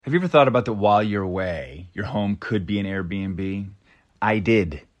Have you ever thought about that while you're away, your home could be an Airbnb? I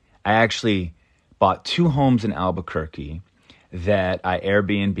did. I actually bought 2 homes in Albuquerque that I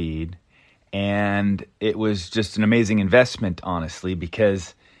Airbnb'd, and it was just an amazing investment, honestly,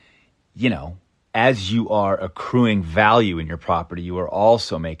 because, you know, as you are accruing value in your property, you are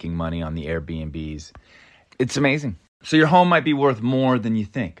also making money on the Airbnbs. It's amazing. So your home might be worth more than you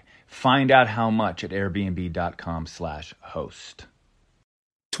think. Find out how much at airbnb.com/host.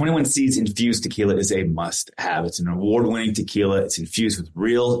 21 Seeds Infused Tequila is a must-have. It's an award-winning tequila. It's infused with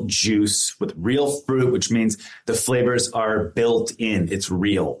real juice, with real fruit, which means the flavors are built in. It's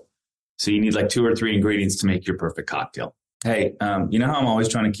real. So you need like 2 or 3 ingredients to make your perfect cocktail. Hey, you know how I'm always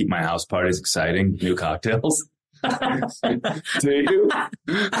trying to keep my house parties exciting? New cocktails. Do you?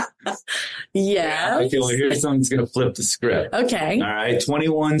 Yeah. I feel like here's someone's going to flip the script. Okay. All right.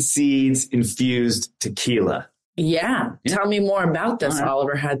 21 Seeds Infused Tequila. Yeah. Tell me more about this, right.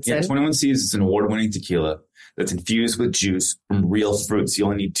 Oliver Hudson. Yeah, 21 Seeds is an award-winning tequila that's infused with juice from real fruits. You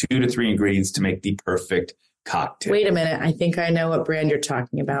only need 2 to 3 ingredients to make the perfect cocktail. Wait a minute. I think I know what brand you're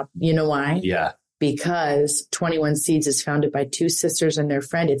talking about. You know why? Yeah. Because 21 Seeds is founded by 2 sisters and their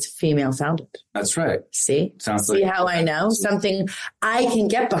friend. It's female founded. That's right. See? See how I know? Something I can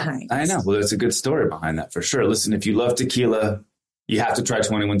get behind. I know. Well, there's a good story behind that for sure. Listen, if you love tequila, you have to try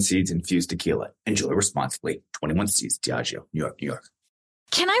 21 Seeds Infused Tequila. Enjoy responsibly. 21 Seeds, Diageo, New York, New York.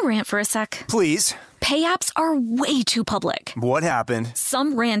 Can I rant for a sec? Please. Pay apps are way too public. What happened?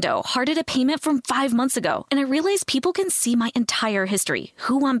 Some rando hearted a payment from 5 months ago, and I realized people can see my entire history,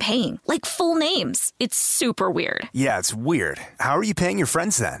 who I'm paying, like full names. It's super weird. Yeah, it's weird. How are you paying your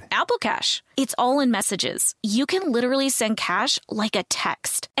friends then? Apple Cash. It's all in messages. You can literally send cash like a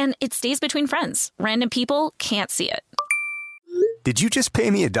text, and it stays between friends. Random people can't see it. Did you just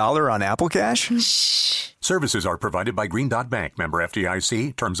pay me $1 on Apple Cash? Shh. Services are provided by Green Dot Bank. Member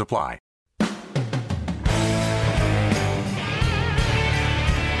FDIC. Terms apply.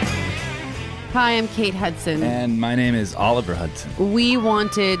 Hi, I'm Kate Hudson. And my name is Oliver Hudson. We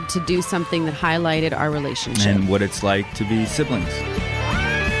wanted to do something that highlighted our relationship. And what it's like to be siblings.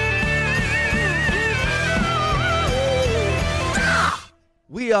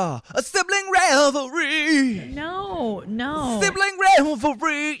 We are a sibling rivalry. No. Sibling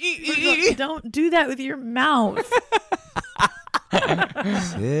rivalry. Don't do that with your mouth.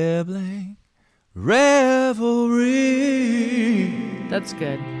 Sibling rivalry. That's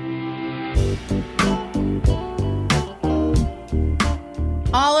good.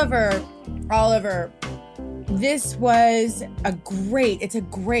 Oliver, this was a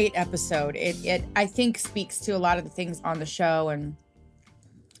great episode. It I think speaks to a lot of the things on the show and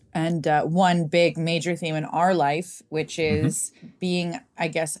one big major theme in our life, which is being, I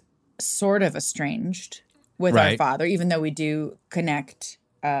guess, sort of estranged with our father, even though we do connect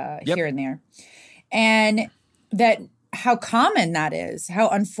here and there. And that how common that is, how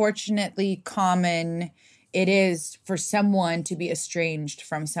unfortunately common it is for someone to be estranged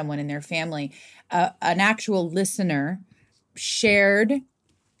from someone in their family. An actual listener shared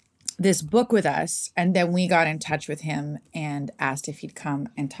this book with us, and then we got in touch with him and asked if he'd come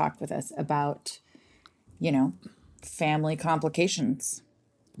and talk with us about, family complications.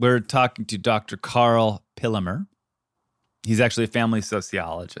 We're talking to Dr. Karl Pillemer. He's actually a family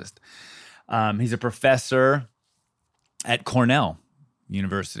sociologist. He's a professor at Cornell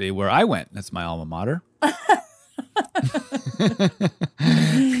University, where I went. That's my alma mater.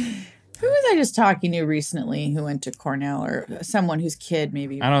 Who was I just talking to recently who went to Cornell, or someone whose kid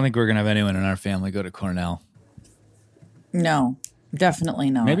maybe? I don't think we're going to have anyone in our family go to Cornell. No, definitely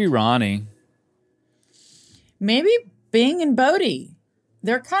not. Maybe Ronnie. Maybe Bing and Bodie.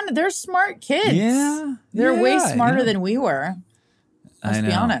 They're smart kids. Yeah. They're way smarter than we were. Let's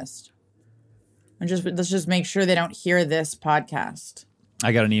be honest. And let's just make sure they don't hear this podcast.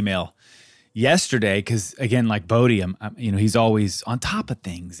 I got an email yesterday because, again, like Bodie, he's always on top of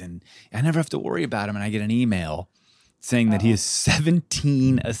things, and I never have to worry about him. And I get an email saying that he has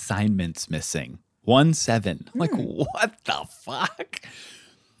 17 assignments missing. 17. I'm like, what the fuck?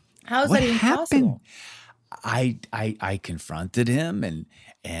 How is that even possible? I confronted him,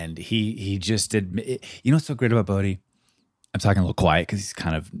 and he just admitted. You know what's so great about Bodie? I'm talking a little quiet because he's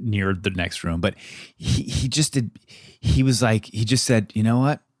kind of near the next room, but he just did. He was like, he just said, you know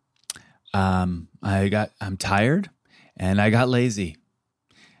what? I'm tired and I got lazy.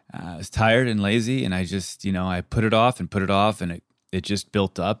 I was tired and lazy, and I just, I put it off, and it just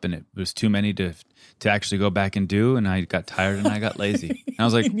built up, and it was too many to actually go back and do. And I got tired and I got lazy. And I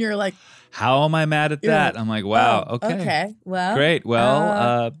was like, and you're like, how am I mad at that? I'm like, wow. Okay. Well, great.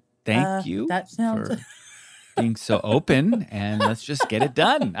 Well, thank you. That sounds. being so open, and let's just get it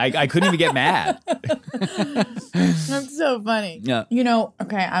done. I couldn't even get mad. That's so funny. Yeah.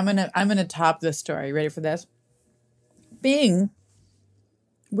 Okay, I'm gonna top this story. You ready for this? Bing,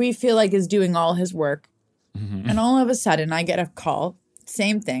 we feel like is doing all his work. Mm-hmm. And all of a sudden I get a call.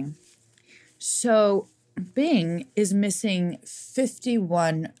 Same thing. So Bing is missing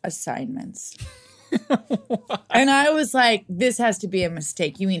 51 assignments. And I was like, this has to be a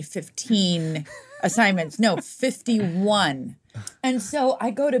mistake. You mean 15 assignments? No, 51. And so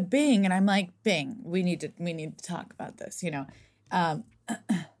I go to Bing and I'm like, Bing, we need to talk about this,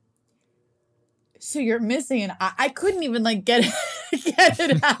 so you're missing, and I couldn't even get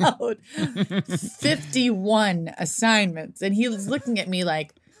it out. 51 assignments. And he was looking at me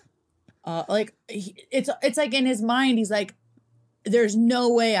it's like in his mind, he's like, there's no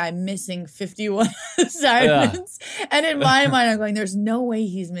way I'm missing 51 assignments. Yeah. And in my mind, I'm going, there's no way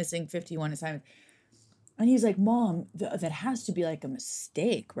he's missing 51 assignments. And he's like, Mom, that has to be like a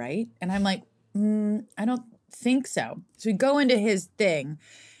mistake, right? And I'm like, I don't think so. So we go into his thing,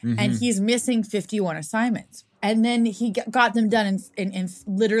 and he's missing 51 assignments. And then he got them done in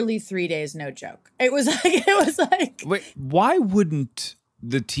literally 3 days, no joke. It was like. Wait, why wouldn't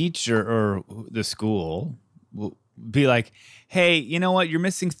the teacher or the school be like, hey, you know what? You're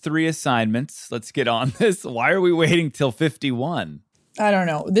missing 3 assignments. Let's get on this. Why are we waiting till 51? I don't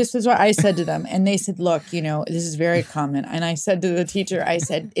know. This is what I said to them. And they said, look, this is very common. And I said to the teacher, I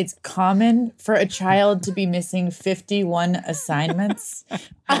said, it's common for a child to be missing 51 assignments.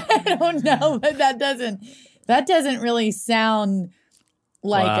 I don't know, but that doesn't really sound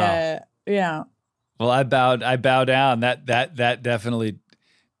like yeah. Well, I bow down. That definitely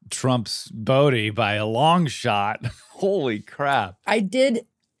trumps Bodhi by a long shot. Holy crap. I did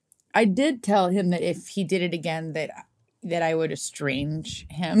tell him that if he did it again, that I would estrange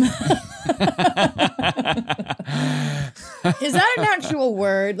him. Is that an actual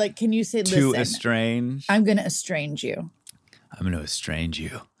word? Like, can you say, listen? To estrange? I'm going to estrange you. I'm going to estrange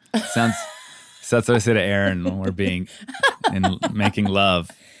you. Sounds. So that's what I say to Aaron when we're making love.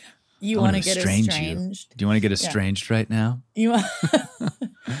 You want to get estranged? Do you want to get estranged right now?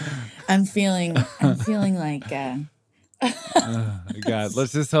 I'm feeling like. Oh, God,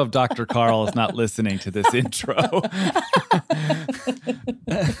 let's just hope Dr. Karl is not listening to this intro.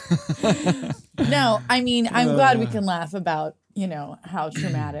 No, I mean, I'm glad we can laugh about, how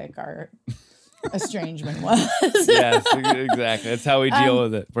traumatic our estrangement was. Yes, exactly. That's how we deal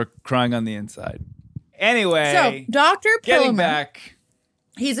with it. We're crying on the inside. Anyway. So, Dr. Pillemer. Getting back.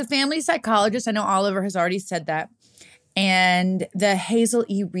 He's a family psychologist. I know Oliver has already said that. And the Hazel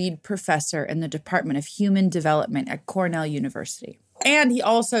E. Reed Professor in the Department of Human Development at Cornell University. And he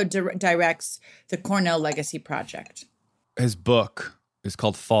also directs the Cornell Legacy Project. His book is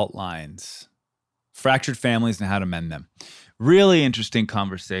called Fault Lines: Fractured Families and How to Mend Them. Really interesting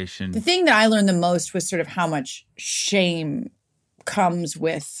conversation. The thing that I learned the most was sort of how much shame comes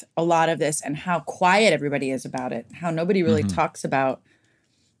with a lot of this and how quiet everybody is about it, how nobody really talks about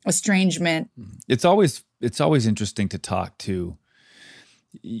estrangement. It's always interesting to talk to,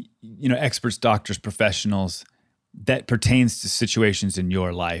 experts, doctors, professionals that pertains to situations in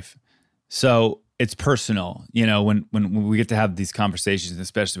your life. So it's personal, when we get to have these conversations,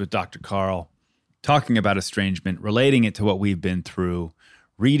 especially with Dr. Karl, talking about estrangement, relating it to what we've been through,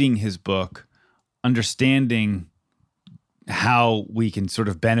 reading his book, understanding how we can sort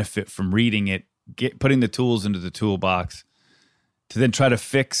of benefit from reading it, putting the tools into the toolbox to then try to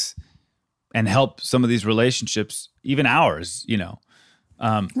fix and help some of these relationships, even ours,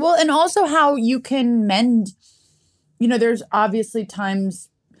 Well, and also how you can mend, there's obviously times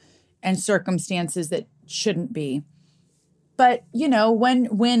and circumstances that shouldn't be. But,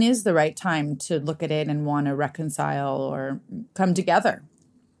 when is the right time to look at it and want to reconcile or come together?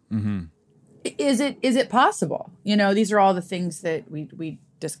 Mm-hmm. Is it possible? These are all the things that we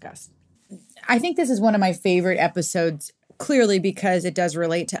discussed. I think this is one of my favorite episodes, clearly because it does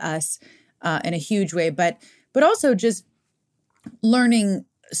relate to us in a huge way, but also just learning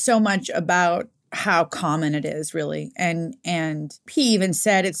so much about how common it is, really. And he even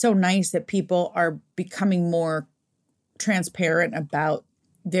said it's so nice that people are becoming more transparent about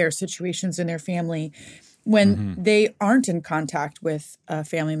their situations in their family when they aren't in contact with a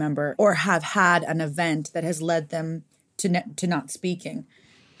family member or have had an event that has led them to not speaking.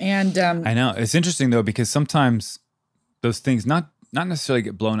 And I know it's interesting though, because sometimes those things not necessarily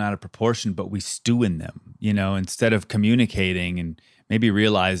get blown out of proportion, but we stew in them, instead of communicating and maybe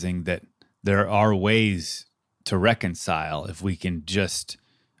realizing that there are ways to reconcile if we can just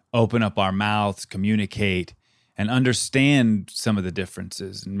open up our mouths, communicate, and understand some of the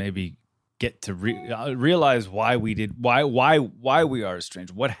differences and maybe get to realize why we are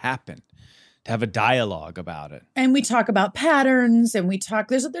estranged, what happened, to have a dialogue about it. And we talk about patterns, and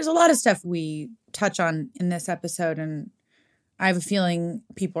there's a lot of stuff we touch on in this episode, and I have a feeling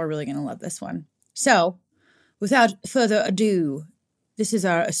people are really going to love this one. So, without further ado, this is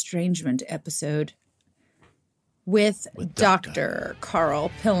our estrangement episode with Dr.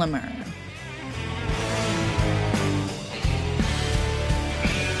 Karl Pillemer.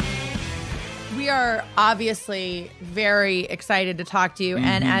 We are obviously very excited to talk to you. Mm-hmm.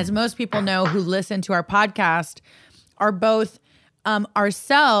 And as most people know who listen to our podcast, are both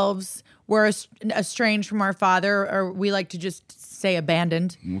ourselves were estranged from our father, or we like to just say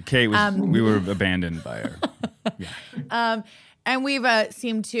abandoned. Okay, we were abandoned by her. Yeah. And we've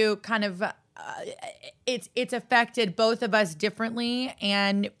seemed to kind of it's affected both of us differently,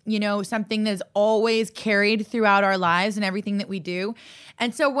 and something that's always carried throughout our lives and everything that we do.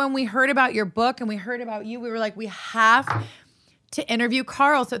 And so when we heard about your book and we heard about you, we were like, we have to interview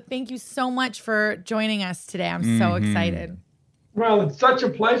Karl. So thank you so much for joining us today. I'm so excited. Well, it's such a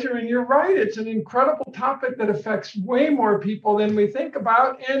pleasure. And you're right. It's an incredible topic that affects way more people than we think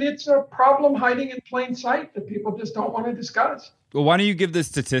about. And it's a problem hiding in plain sight that people just don't want to discuss. Well, why don't you give the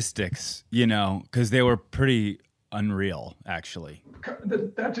statistics, because they were pretty unreal, actually.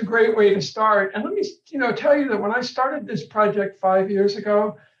 That's a great way to start. And let me, tell you that when I started this project 5 years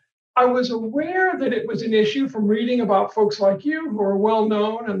ago, I was aware that it was an issue from reading about folks like you who are well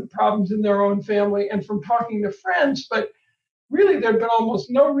known and the problems in their own family, and from talking to friends. But really, there'd been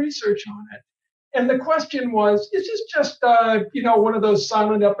almost no research on it. And the question was, is this just, one of those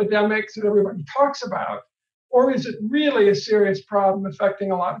silent epidemics that everybody talks about? Or is it really a serious problem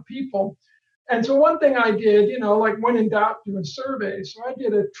affecting a lot of people? And so one thing I did, like when in doubt, do a survey. So I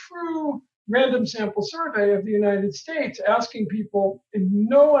did a true random sample survey of the United States, asking people in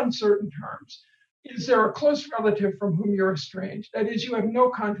no uncertain terms, is there a close relative from whom you're estranged? That is, you have no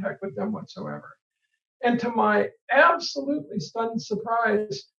contact with them whatsoever. And to my absolutely stunned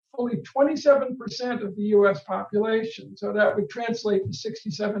surprise, fully 27% of the US population, so that would translate to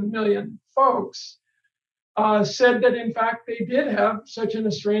 67 million folks, said that in fact they did have such an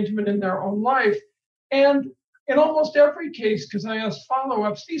estrangement in their own life. And in almost every case, because I asked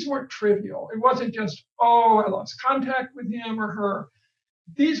follow-ups, these weren't trivial. It wasn't just, I lost contact with him or her.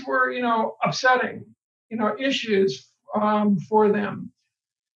 These were, upsetting, issues for them.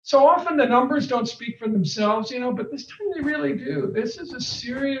 So often the numbers don't speak for themselves, but this time they really do. This is a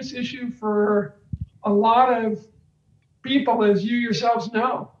serious issue for a lot of people, as you yourselves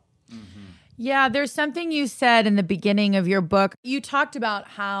know. Mm-hmm. Yeah, there's something you said in the beginning of your book. You talked about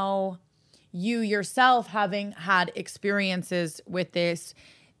how you yourself, having had experiences with this,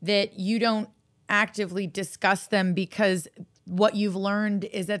 that you don't actively discuss them because what you've learned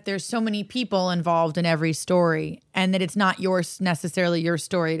is that there's so many people involved in every story, and that it's not necessarily your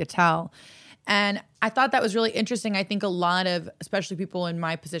story to tell. And I thought that was really interesting. I think a lot of, especially people in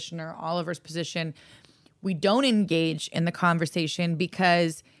my position or Oliver's position, we don't engage in the conversation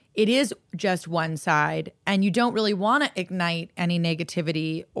because it is just one side, and you don't really want to ignite any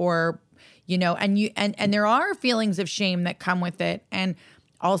negativity or, and there are feelings of shame that come with it. And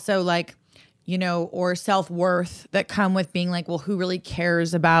also or self-worth that come with being like, well, who really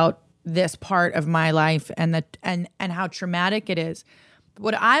cares about this part of my life and how traumatic it is. But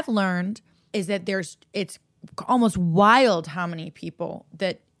what I've learned is that it's almost wild how many people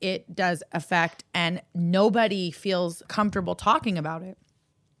that it does affect, and nobody feels comfortable talking about it.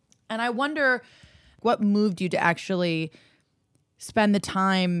 And I wonder what moved you to actually spend the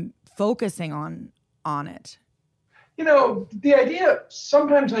time focusing on it. The idea,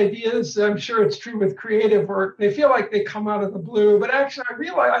 sometimes ideas, I'm sure it's true with creative work, they feel like they come out of the blue. But actually,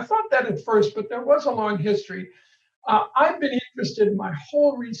 I thought that at first, but there was a long history. I've been interested in my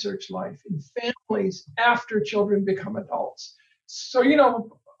whole research life in families after children become adults. So,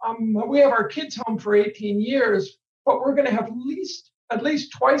 we have our kids home for 18 years, but we're going to have at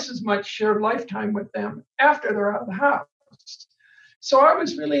least twice as much shared lifetime with them after they're out of the house. So I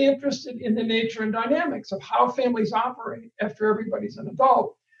was really interested in the nature and dynamics of how families operate after everybody's an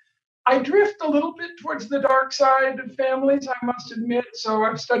adult. I drift a little bit towards the dark side of families, I must admit. So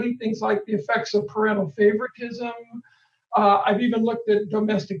I've studied things like the effects of parental favoritism. I've even looked at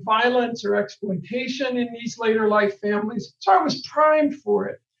domestic violence or exploitation in these later life families. So I was primed for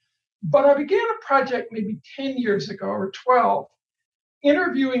it. But I began a project maybe 10 years ago or 12,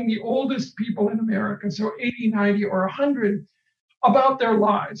 interviewing the oldest people in America, so 80, 90, or 100, about their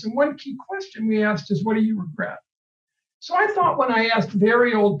lives. And one key question we asked is, what do you regret? So I thought when I asked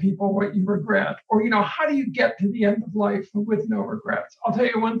very old people what you regret, or, how do you get to the end of life with no regrets? I'll tell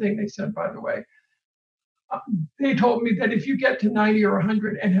you one thing they said, by the way. They told me that if you get to 90 or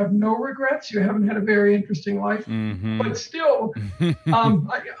 100 and have no regrets, you haven't had a very interesting life. Mm-hmm. But still, they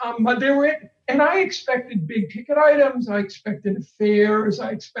were, and I expected big ticket items. I expected affairs.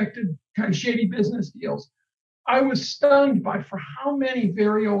 I expected kind of shady business deals. I was stunned by for how many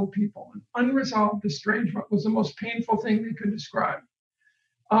very old people, an unresolved estrangement was the most painful thing they could describe.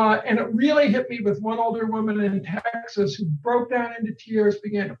 And it really hit me with one older woman in Texas who broke down into tears,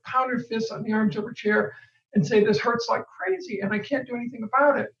 began to pound her fists on the arms of her chair and say, this hurts like crazy and I can't do anything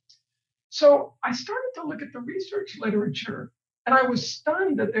about it. So I started to look at the research literature and I was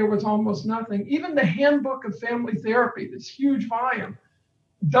stunned that there was almost nothing. Even the Handbook of Family Therapy, this huge volume,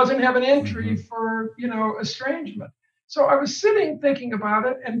 doesn't have an entry for, estrangement. So I was sitting thinking about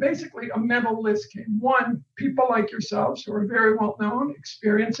it, and basically a mental list came. One, people like yourselves who are very well known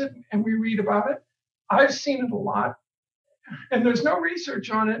experience it, and we read about it. I've seen it a lot, and there's no research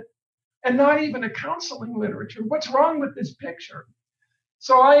on it, and not even a counseling literature. What's wrong with this picture?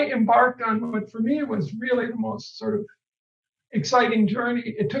 So I embarked on what for me was really the most sort of exciting journey.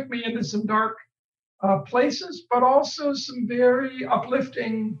 It took me into some dark places, but also some very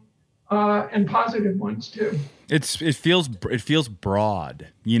uplifting and positive ones too. It feels broad.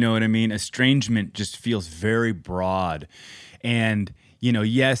 You know what I mean? Estrangement just feels very broad, and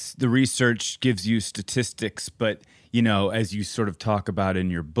yes, the research gives you statistics, but as you sort of talk about in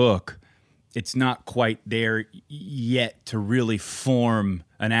your book, it's not quite there yet to really form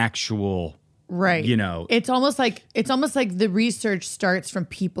an actual. Right. It's almost like the research starts from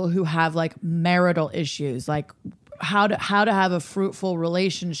people who have like marital issues, like how to have a fruitful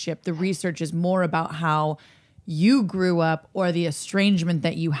relationship. The research is more about how you grew up or the estrangement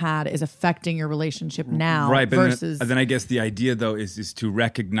that you had is affecting your relationship now. Right. But versus then I guess the idea though is to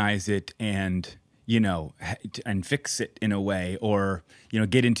recognize it and and fix it in a way, or,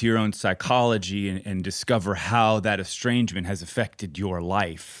 get into your own psychology and discover how that estrangement has affected your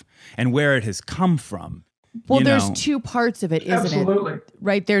life and where it has come from. Well, there's two parts of it, isn't Absolutely. it?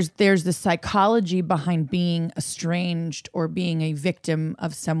 Right. There's the psychology behind being estranged or being a victim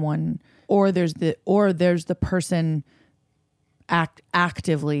of someone, or there's the person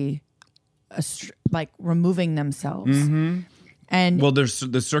actively removing themselves. Mm-hmm. And there's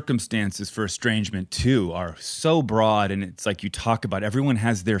the circumstances for estrangement too are so broad, and it's like you talk about everyone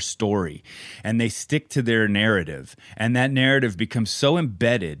has their story and they stick to their narrative, and that narrative becomes so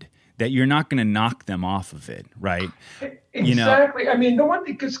embedded that you're not going to knock them off of it, right? Exactly. I mean, the one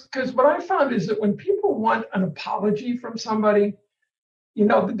thing, because what I found is that when people want an apology from somebody,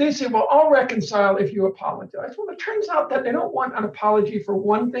 they say, well, I'll reconcile if you apologize. Well, it turns out that they don't want an apology for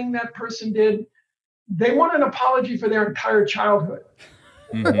one thing that person did. They want an apology for their entire childhood,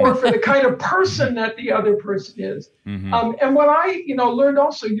 or for the kind of person that the other person is. And what I, learned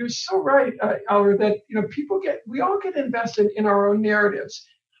also, you're so right, Elder, that we all get invested in our own narratives.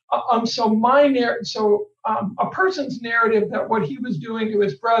 So a person's narrative that what he was doing to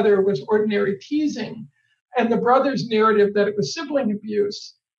his brother was ordinary teasing, and the brother's narrative that it was sibling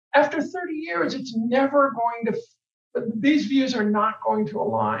abuse. After 30 years, it's never going to. These views are not going to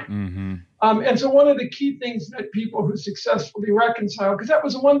align. And so one of the key things that people who successfully reconcile, because that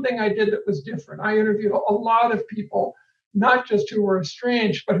was one thing I did that was different. I interviewed a lot of people, not just who were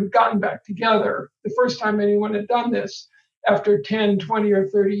estranged, but who'd gotten back together the first time anyone had done this after 10, 20, or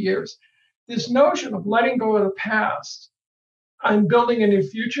 30 years. This notion of letting go of the past and building a new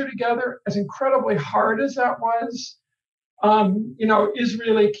future together, as incredibly hard as that was, is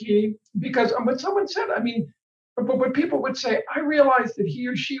really key. Because what someone said, but what people would say, I realized that he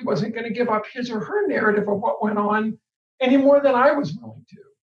or she wasn't going to give up his or her narrative of what went on any more than I was willing to.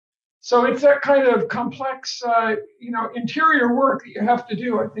 So it's that kind of complex, interior work that you have to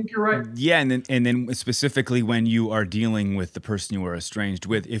do. I think you're right. Yeah, and then specifically when you are dealing with the person you are estranged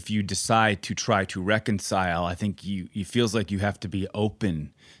with, if you decide to try to reconcile, I think it feels like you have to be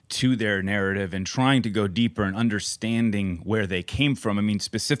open to their narrative and trying to go deeper and understanding where they came from. I mean,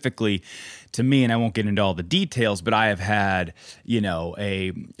 specifically to me, and I won't get into all the details, but I have had,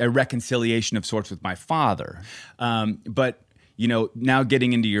 a reconciliation of sorts with my father. But now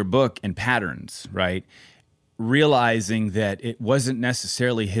getting into your book and patterns, right? Realizing that it wasn't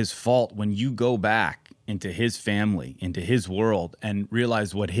necessarily his fault when you go back into his family, into his world, and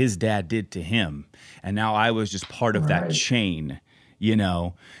realize what his dad did to him. And now I was just part of that chain,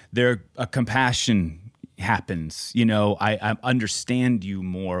 a compassion happens, I understand you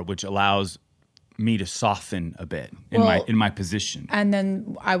more, which allows me to soften a bit in my position. And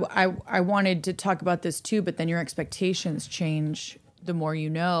then I wanted to talk about this too, but then your expectations change the more you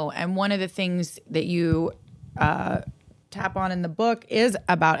know. And one of the things that you tap on in the book is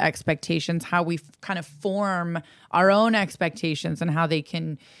about expectations, how we kind of form our own expectations and how they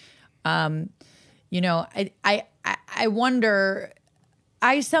can, I wonder,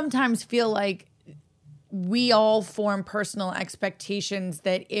 I sometimes feel like we all form personal expectations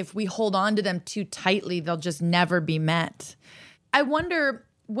that if we hold on to them too tightly, they'll just never be met. I wonder,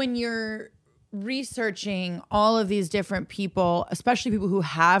 when you're researching all of these different people, especially people who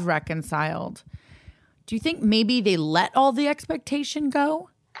have reconciled, do you think maybe they let all the expectation go?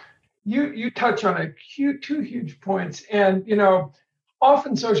 You touch on two huge points. And,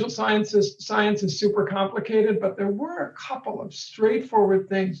 often social science is super complicated, but there were a couple of straightforward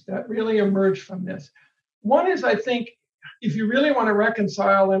things that really emerged from this. One is, I think, if you really want to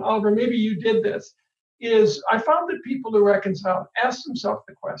reconcile, and Oliver, maybe you did this, is I found that people who reconciled asked themselves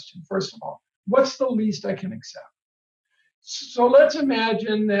the question, first of all, what's the least I can accept? So let's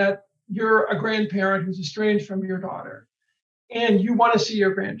imagine that you're a grandparent who's estranged from your daughter, and you want to see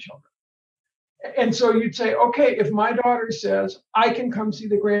your grandchildren. And so you'd say, okay, if my daughter says, I can come see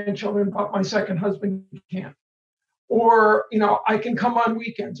the grandchildren, but my second husband can't. Or, I can come on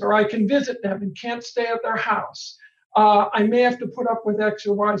weekends, or I can visit them and can't stay at their house. I may have to put up with X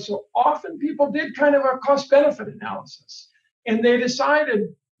or Y. So often people did kind of a cost-benefit analysis, and they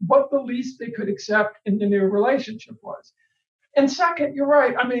decided what the least they could accept in the new relationship was. And second, you're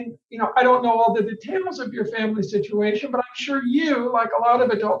right. I mean, I don't know all the details of your family situation, but I'm sure you, like a lot of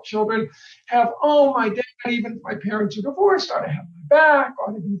adult children, have, my dad, even if my parents are divorced, ought to have my back,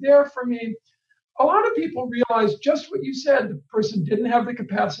 ought to be there for me. A lot of people realize just what you said, the person didn't have the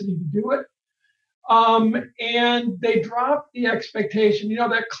capacity to do it. And they dropped the expectation,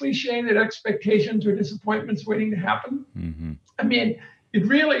 that cliche that expectations are disappointments waiting to happen. Mm-hmm. I mean, it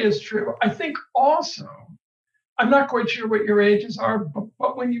really is true. I think also, I'm not quite sure what your ages are, but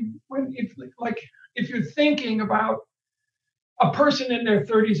if you're thinking about a person in their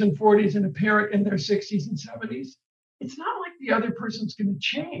 30s and 40s and a parent in their 60s and 70s, it's not like the other person's going to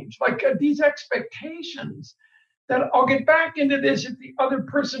change. These expectations that I'll get back into this if the other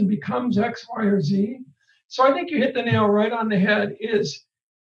person becomes X, Y, or Z. So I think you hit the nail right on the head. Is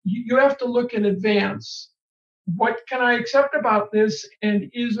you have to look in advance. What can I accept about this?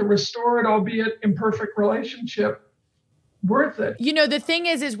 And is a restored, albeit imperfect, relationship worth it? The thing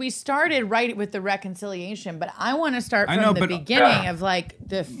is we started right with the reconciliation, but I want to start from the beginning of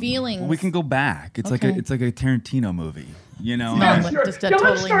the feelings. Well, we can go back. It's like a Tarantino movie. Just a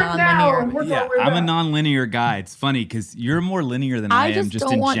totally non-linear. Yeah, I'm a non-linear guy. It's funny because you're more linear than I am, just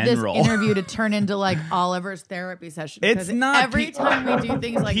in general. I just don't want this interview to turn into Oliver's therapy session. It's not. Every time we do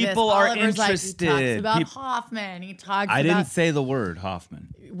things like people this, are Oliver's interested. He talks about Hoffman. He talks about... I didn't say the word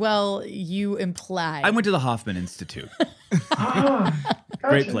Hoffman. Well, you imply. I went to the Hoffman Institute. Gotcha.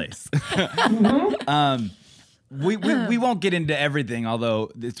 Great place. We won't get into everything,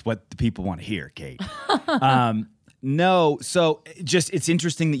 although it's what the people want to hear, Kate. No, so it's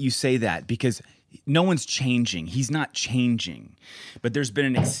interesting that you say that because no one's changing. He's not changing, but there's been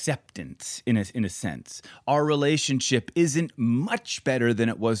an acceptance in a sense. Our relationship isn't much better than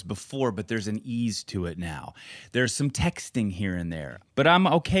it was before, but there's an ease to it now. There's some texting here and there, but I'm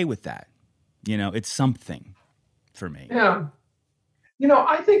okay with that. It's something for me. Yeah.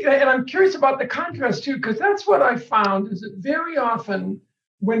 I think, and I'm curious about the contrast too, because that's what I found is that very often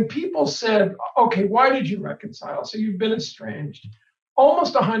when people said, okay, why did you reconcile? So you've been estranged.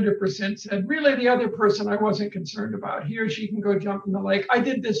 Almost 100% said, really, the other person I wasn't concerned about. He or she can go jump in the lake. I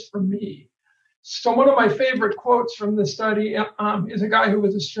did this for me. So one of my favorite quotes from the study is a guy who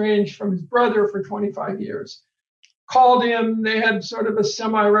was estranged from his brother for 25 years. Called him. They had sort of a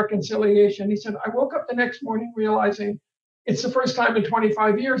semi-reconciliation. He said, I woke up the next morning realizing it's the first time in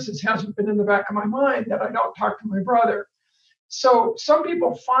 25 years this hasn't been in the back of my mind that I don't talk to my brother. So some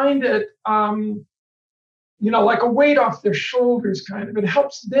people find it, like a weight off their shoulders, kind of. It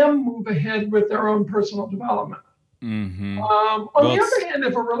helps them move ahead with their own personal development. Mm-hmm. On the other hand,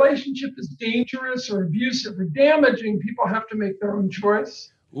 if a relationship is dangerous or abusive or damaging, people have to make their own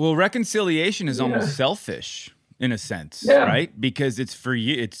choice. Well, reconciliation is almost selfish in a sense, right? Because it's for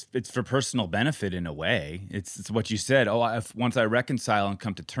you, it's for personal benefit in a way. It's what you said. Once I reconcile and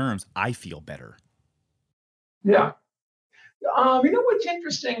come to terms, I feel better. Yeah. What's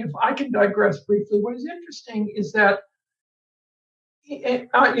interesting, if I can digress briefly, what is interesting is that, in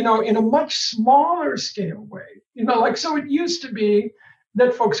a much smaller scale way, so it used to be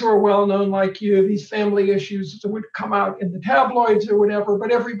that folks who are well-known like you, these family issues would come out in the tabloids or whatever,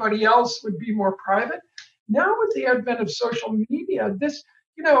 but everybody else would be more private. Now with the advent of social media, this,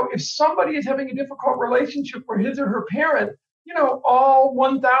 if somebody is having a difficult relationship with his or her parent, all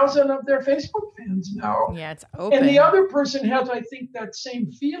 1,000 of their Facebook fans know. Yeah, it's open. And the other person has, I think, that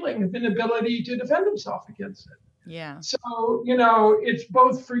same feeling of inability to defend himself against it. Yeah. So, it's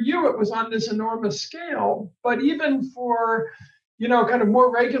both for you, it was on this enormous scale, but even for, kind of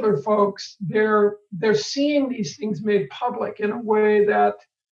more regular folks, they're seeing these things made public in a way that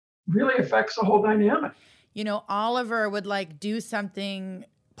really affects the whole dynamic. Oliver would do something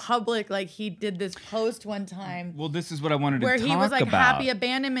public, like he did this post one time. Well, this is what I wanted to talk about. Where he was like, Happy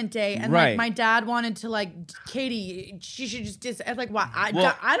Abandonment Day. And right. my dad wanted to Katie, she should just I was like, what? I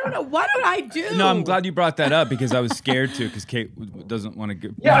don't know. What did I do? No, I'm glad you brought that up because I was scared too, because Kate doesn't want to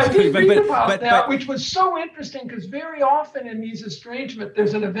get. Yeah, I did read about that, which was so interesting because very often in these estrangement,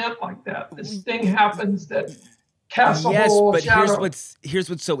 there's an event like that. This thing happens that casts a whole shadow. Here's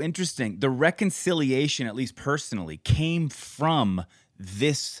what's so interesting. The reconciliation, at least personally, came from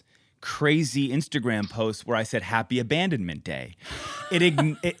this crazy Instagram post where I said Happy Abandonment Day. It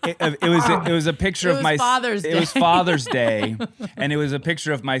was a picture of my Father's Day. It was Father's Day, and it was a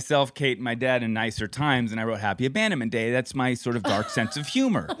picture of myself, Kate, and my dad in nicer times, and I wrote Happy Abandonment Day. That's my sort of dark sense of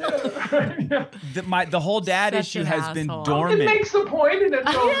humor. The whole dad issue has been dormant. It makes the point in its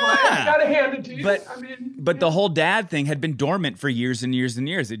own way. I gotta hand it to you. But the whole dad thing had been dormant for years and years and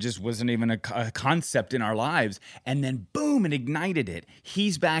years. It just wasn't even a concept in our lives. And then boom, it ignited it.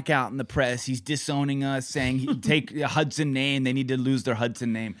 He's back out in the press. He's disowning us, saying he'd take a Hudson name. They need to lose their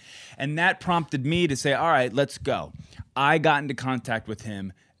Hudson name. And that prompted me to say, all right, let's go. I got into contact with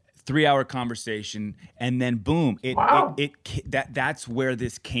him, 3-hour conversation, and then boom, that's where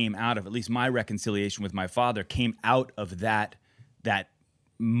this came out of. At least my reconciliation with my father came out of that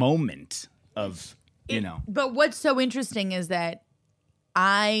moment of, But what's so interesting is that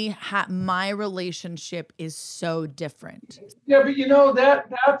my relationship is so different. Yeah, but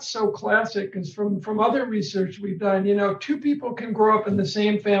that's so classic because from other research we've done, two people can grow up in the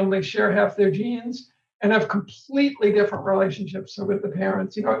same family, share half their genes, and have completely different relationships with the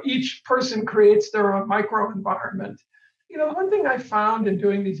parents. Each person creates their own microenvironment. The one thing I found in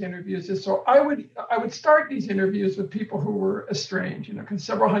doing these interviews is, so I would start these interviews with people who were estranged,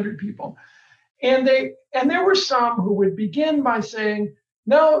 several hundred people. And there were some who would begin by saying,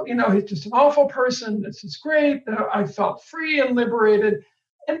 no, he's just an awful person. This is great. I felt free and liberated.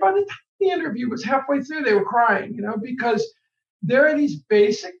 And by the time the interview was halfway through, they were crying, because there are these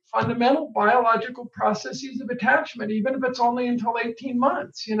basic fundamental biological processes of attachment, even if it's only until 18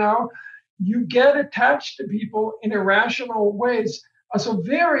 months, you get attached to people in irrational ways. So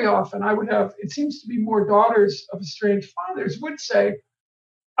very often it seems to be more daughters of estranged fathers would say,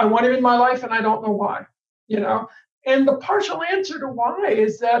 I want him in my life and I don't know why, And the partial answer to why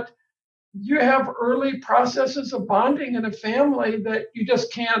is that you have early processes of bonding in a family that you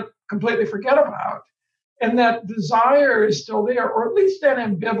just can't completely forget about. And that desire is still there, or at least that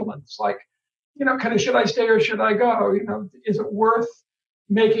ambivalence, kind of should I stay or should I go? Is it worth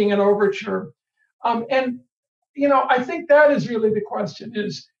making an overture? I think that is really the question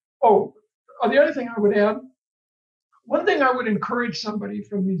is, the other thing I would add, one thing I would encourage somebody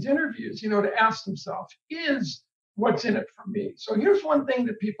from these interviews, to ask themselves is, what's in it for me? So here's one thing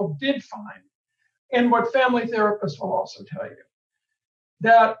that people did find, and what family therapists will also tell you,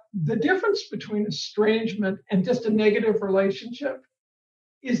 that the difference between estrangement and just a negative relationship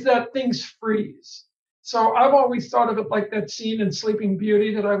is that things freeze. So I've always thought of it like that scene in Sleeping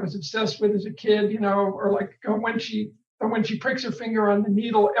Beauty that I was obsessed with as a kid, or when she pricks her finger on the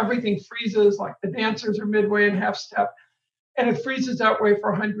needle, everything freezes, like the dancers are midway in half step, and it freezes that way for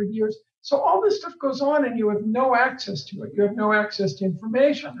 100 years. So all this stuff goes on and you have no access to it. You have no access to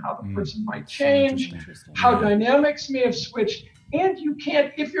information, how the person might change, how dynamics may have switched. And you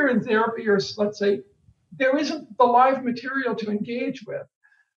can't, if you're in therapy or let's say, there isn't the live material to engage with.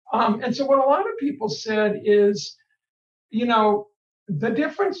 And so what a lot of people said is, the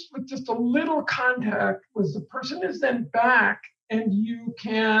difference with just a little contact was the person is then back and you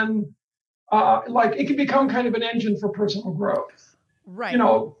can, it can become kind of an engine for personal growth. Right.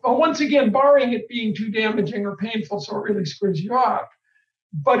 Once again, barring it being too damaging or painful, so it really screws you up.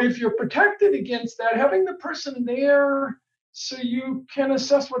 But if you're protected against that, having the person there so you can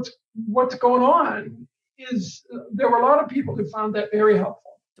assess what's going on there were a lot of people who found that very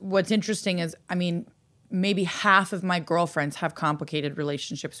helpful. What's interesting is, maybe half of my girlfriends have complicated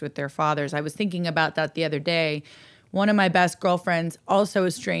relationships with their fathers. I was thinking about that the other day. One of my best girlfriends also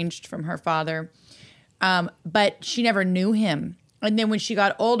estranged from her father, but she never knew him. And then when she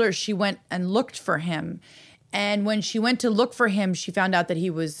got older, she went and looked for him. And when she went to look for him, she found out that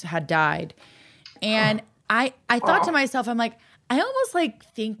he had died. And I thought to myself, I'm like, I almost like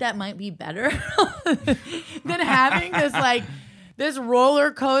think that might be better than having this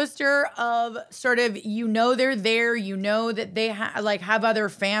roller coaster of sort of, they're there, that they have other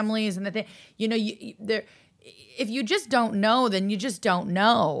families, and that they, if you just don't know, then you just don't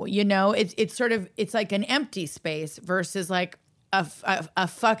know. It's like an empty space versus like a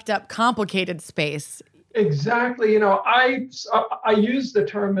fucked up, complicated space. Exactly. I use the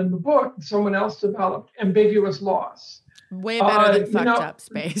term in the book someone else developed, ambiguous loss. Way better than fucked up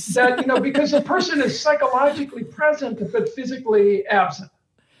space. That, because a person is psychologically present but physically absent.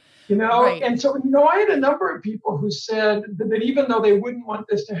 Right. And so, I had a number of people who said that even though they wouldn't want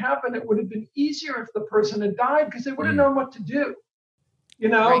this to happen, it would have been easier if the person had died because they would have known what to do.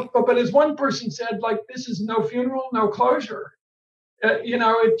 Right. But as one person said, this is no funeral, no closure.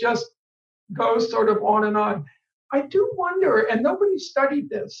 It just goes sort of on and on. I do wonder, and nobody studied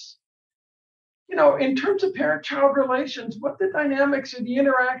this, in terms of parent-child relations, what the dynamics or the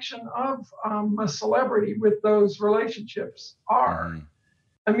interaction of a celebrity with those relationships are.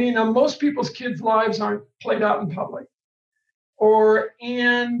 I mean, most people's kids' lives aren't played out in public,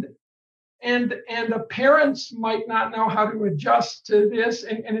 and the parents might not know how to adjust to this,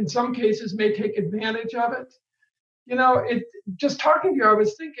 and in some cases may take advantage of it. Just talking to you, I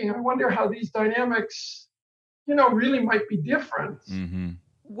was thinking, I wonder how these dynamics, really might be different. Mm-hmm.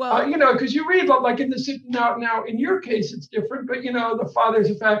 Well, because you read like in the now in your case it's different, but the father's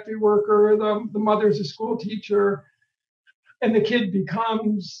a factory worker, the mother's a school teacher, and the kid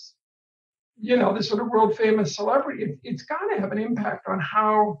becomes, this sort of world famous celebrity. It's got to have an impact on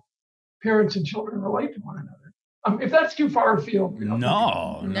how parents and children relate to one another. If that's too far afield, no,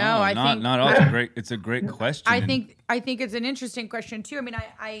 I think not all. It's a great question. I think it's an interesting question too. I mean,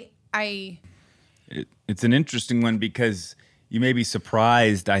 it's an interesting one because you may be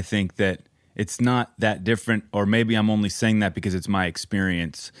surprised, I think, that it's not that different, or maybe I'm only saying that because it's my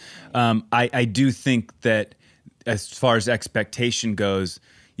experience. I do think that as far as expectation goes,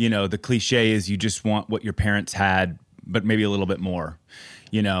 the cliche is you just want what your parents had, but maybe a little bit more.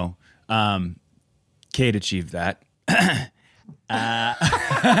 Kate achieved that.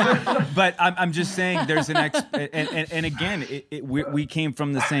 But I'm just saying there's and again, we came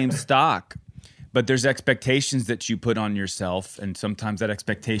from the same stock. But there's expectations that you put on yourself, and sometimes that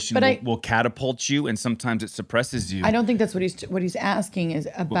expectation will catapult you, and sometimes it suppresses you. I don't think that's what he's asking is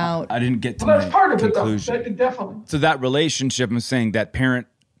about. I didn't get to that's my part of conclusion. It, though. Definitely. So that relationship, I'm saying that parent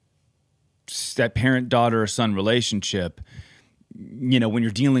daughter or son relationship, when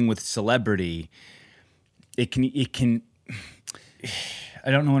you're dealing with celebrity, it can. I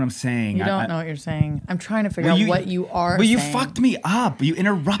don't know what I'm saying. You don't know what you're saying. I'm trying to figure out what you are saying. Well, you fucked me up. You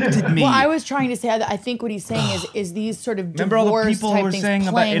interrupted me. Well, I was trying to say that I think what he's saying is these sort of remember all the people who were saying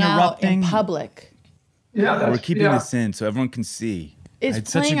about interrupting in public. Yeah, we're keeping this in so everyone can see. It's I had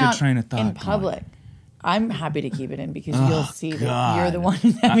such a good train of thought in public. I'm happy to keep it in because you'll see that God. you're the one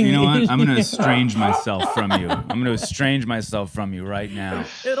having you know what? I'm going to issue. estrange myself from you. I'm going to estrange myself from you right now.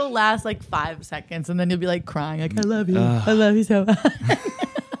 It'll last like 5 seconds, and then you'll be like crying, like I love you. I love you so much.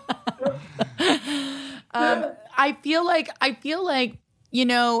 I feel like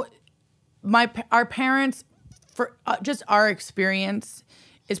our parents, for just our experience,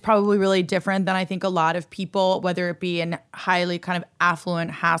 is probably really different than I think a lot of people, whether it be in highly kind of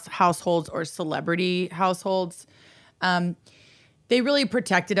affluent households or celebrity households. They really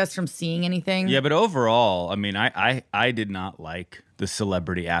protected us from seeing anything. Yeah, but overall, I mean, I did not like the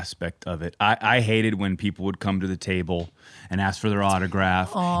celebrity aspect of it. I hated when people would come to the table and ask for their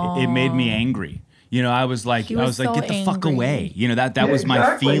autograph. It made me angry. I was like, get the fuck away. That was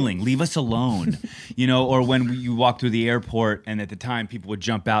my feeling. Leave us alone. Or when you walk through the airport and at the time people would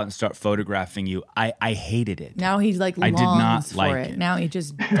jump out and start photographing you. I hated it. Now he's like, I did not for like it. Now he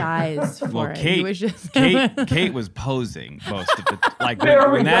just dies for it. Kate was posing most of the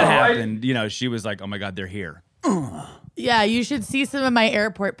when that happened. She was like, oh my God, they're here. Yeah, you should see some of my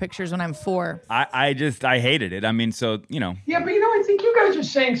airport pictures when I'm 4. I hated it. I mean, so, Yeah, but I think you guys are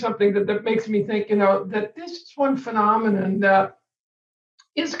saying something that makes me think, that this is one phenomenon that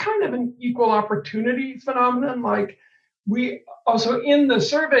is kind of an equal opportunity phenomenon. Like we also, in the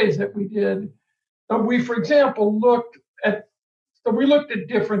surveys that we did, we, for example, looked at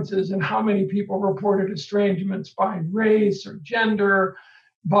differences in how many people reported estrangements by race or gender,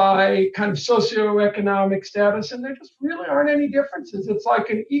 by kind of socioeconomic status, and there just really aren't any differences. It's like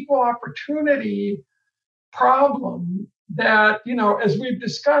an equal opportunity problem that, as we've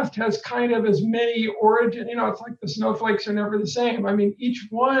discussed, has kind of as many origin, it's like the snowflakes are never the same. I mean, each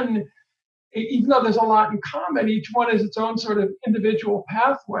one, even though there's a lot in common, each one is its own sort of individual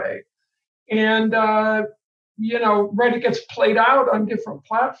pathway. And, it gets played out on different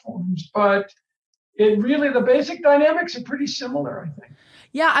platforms, but the basic dynamics are pretty similar, I think.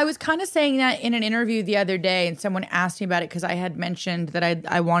 Yeah, I was kind of saying that in an interview the other day, and someone asked me about it because I had mentioned that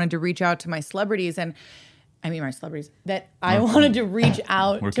I wanted to reach out to my celebrities, that I wanted to reach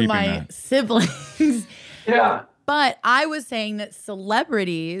out to my siblings. Yeah. But I was saying that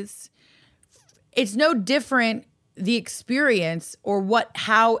celebrities, it's no different, the experience or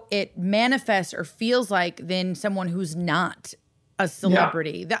how it manifests or feels like, than someone who's not a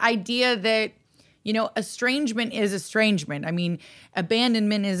celebrity. Yeah. The idea that, estrangement is estrangement. I mean,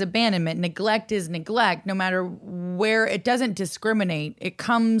 abandonment is abandonment. Neglect is neglect. No matter where, it doesn't discriminate. It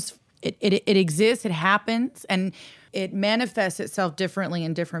comes, it exists, it happens, and it manifests itself differently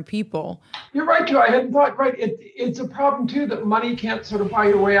in different people. You're right, Joe. I hadn't thought, right. It's a problem, too, that money can't sort of buy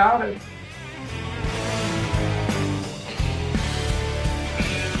your way out of.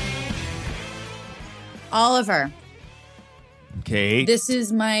 Oliver. Okay. This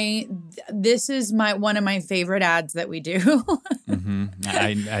is my one of my favorite ads that we do. Mm-hmm.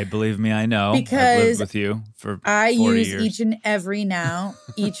 I believe me, I know. Because I've lived with you for 40 use years. each and every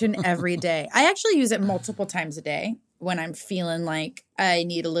day. I actually use it multiple times a day when I'm feeling like I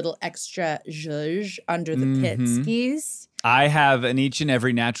need a little extra zhuzh under the pitskis. I have an each and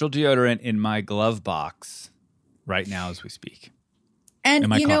every natural deodorant in my glove box right now as we speak. And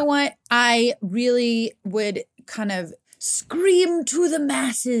you know what? I really would kind of scream to the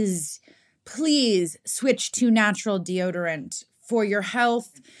masses, please switch to natural deodorant for your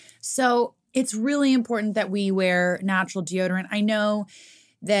health. So it's really important that we wear natural deodorant. I know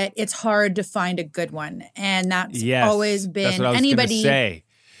that it's hard to find a good one, and that's always been that's what I was anybody say.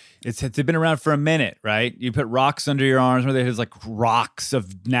 It's been around for a minute, right? You put rocks under your arms, where there's like rocks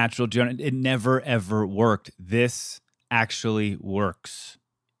of natural deodorant. It never ever worked. This actually works.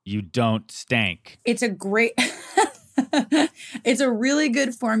 You don't stank. It's a great it's a really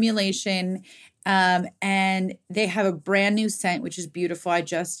good formulation. And they have a brand new scent, which is beautiful. I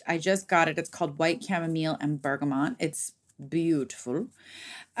just got it. It's called White Chamomile and Bergamot. It's beautiful.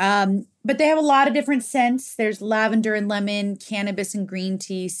 But they have a lot of different scents. There's lavender and lemon, cannabis and green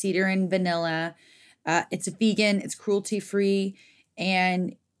tea, cedar and vanilla. It's vegan, it's cruelty-free,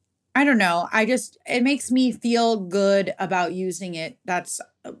 and I don't know. It makes me feel good about using it. That's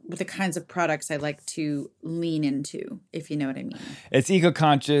the kinds of products I like to lean into, if you know what I mean. It's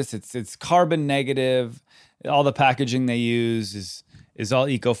eco-conscious. It's carbon negative. All the packaging they use is all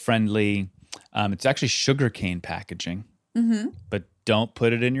eco-friendly. It's actually sugarcane packaging, but don't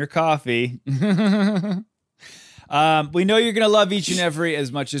put it in your coffee. We know you're going to love each and every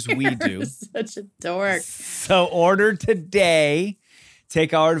as much as we do. You're such a dork. So order today.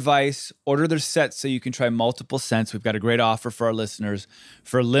 Take our advice, order their sets so you can try multiple scents. We've got a great offer for our listeners.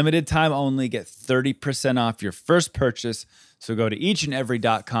 For a limited time only, get 30% off your first purchase. So go to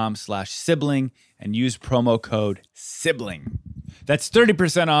eachandevery.com/sibling and use promo code sibling. That's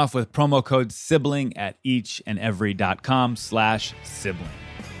 30% off with promo code sibling at eachandevery.com/sibling.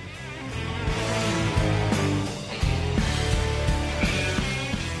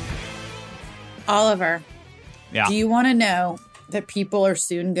 Oliver, yeah. Do you want to know that people are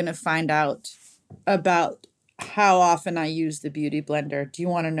soon going to find out about how often I use the Beauty Blender? Do you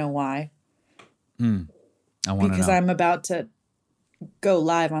want to know why? I want to know. Because I'm about to go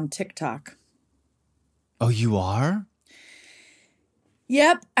live on TikTok. Oh, you are?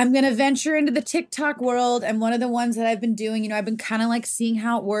 Yep. I'm going to venture into the TikTok world. And one of the ones that I've been doing, I've been kind of like seeing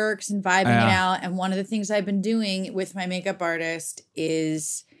how it works and vibing it out. And one of the things I've been doing with my makeup artist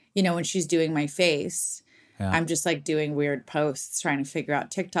is, when she's doing my face, I'm just like doing weird posts trying to figure out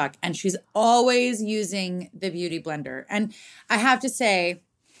TikTok. And she's always using the Beauty Blender. And I have to say,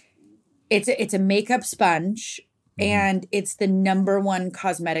 it's a makeup sponge and it's the #1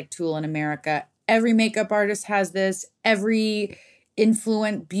 cosmetic tool in America. Every makeup artist has this. Every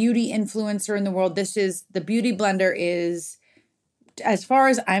beauty influencer in the world. The Beauty Blender is, as far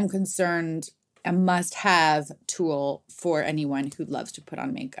as I'm concerned, a must-have tool for anyone who loves to put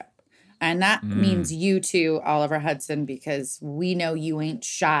on makeup. And that means you too, Oliver Hudson, because we know you ain't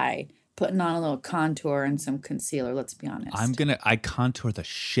shy putting on a little contour and some concealer, let's be honest. I contour the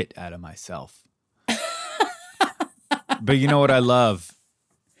shit out of myself. But you know what I love?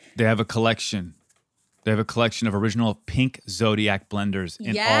 They have a collection. They have a collection of original pink Zodiac blenders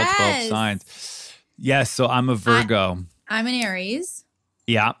in all 12 signs. Yes, so I'm a Virgo. I'm an Aries.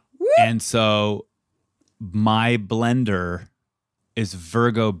 Yeah. Woo! And so my blender is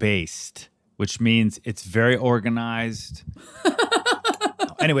Virgo based, which means it's very organized.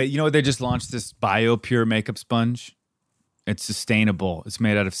 Anyway, you know what? They just launched this BioPure makeup sponge. It's sustainable. It's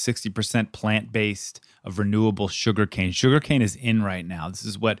made out of 60% plant-based of renewable sugarcane. Sugarcane is in right now. This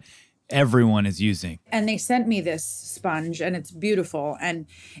is what everyone is using. And they sent me this sponge, and it's beautiful. And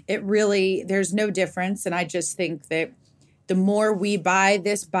it really, there's no difference. And I just think that the more we buy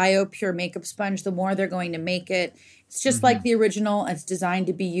this BioPure makeup sponge, the more they're going to make it. It's just like the original. It's designed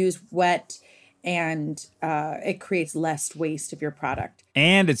to be used wet, and it creates less waste of your product.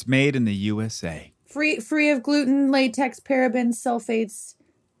 And it's made in the USA. Free of gluten, latex, parabens, sulfates,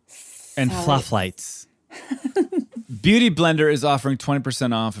 and phthalates. Beauty Blender is offering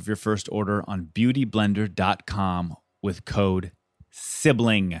 20% off of your first order on beautyblender.com with code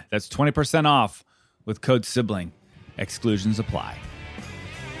SIBLING. That's 20% off with code SIBLING. Exclusions apply.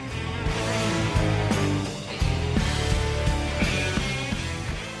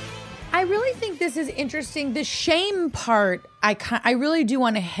 I really think this is interesting. The shame part, I really do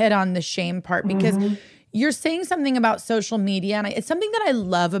want to hit on the shame part because you're saying something about social media, and it's something that I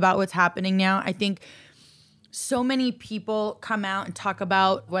love about what's happening now. I think so many people come out and talk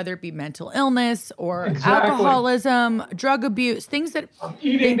about whether it be mental illness or alcoholism, drug abuse, things that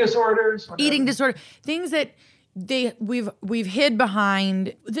eating disorders, things that we've hid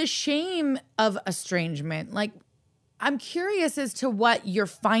behind the shame of estrangement. Like, I'm curious as to what your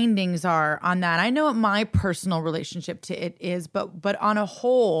findings are on that. I know what my personal relationship to it is, but on a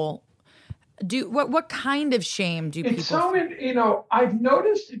whole, what kind of shame do people? It's so, I've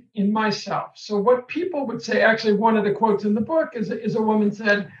noticed it in myself. So what people would say, actually, one of the quotes in the book is a woman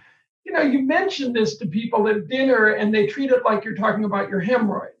said, you mention this to people at dinner and they treat it like you're talking about your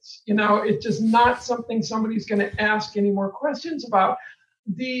hemorrhoids. It's just not something somebody's going to ask any more questions about.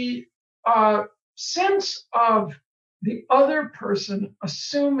 The sense of the other person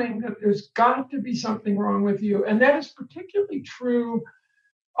assuming that there's got to be something wrong with you. And that is particularly true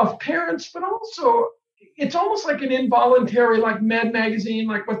of parents, but also it's almost like an involuntary, like Med Magazine,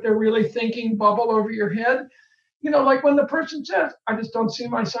 like what they're really thinking bubble over your head. Like when the person says, I just don't see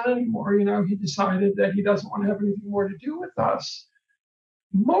my son anymore. He decided that he doesn't want to have anything more to do with us.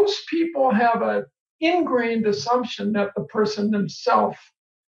 Most people have an ingrained assumption that the person themselves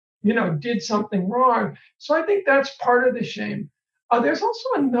did something wrong. So I think that's part of the shame. There's also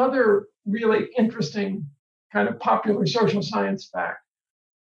another really interesting kind of popular social science fact.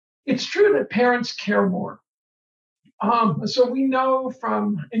 It's true that parents care more. So we know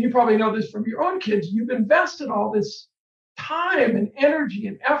from, and you probably know this from your own kids, you've invested all this time and energy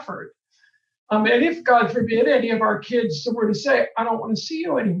and effort. And if, God forbid, any of our kids were to say, I don't want to see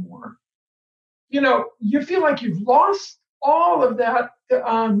you anymore, you feel like you've lost all of that,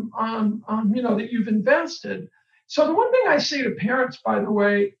 that you've invested. So the one thing I say to parents, by the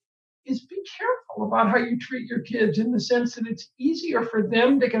way, is be careful about how you treat your kids, in the sense that it's easier for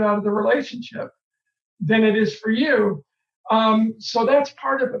them to get out of the relationship than it is for you. So that's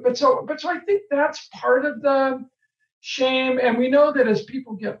part of it. But so I think that's part of the shame. And we know that as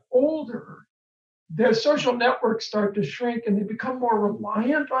people get older, their social networks start to shrink and they become more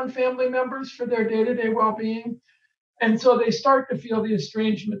reliant on family members for their day-to-day well-being. And so they start to feel the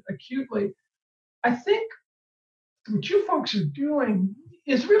estrangement acutely. I think what you folks are doing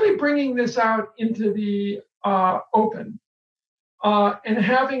is really bringing this out into the open and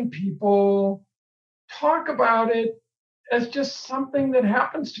having people talk about it as just something that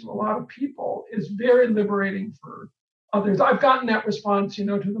happens to a lot of people is very liberating for others. I've gotten that response, to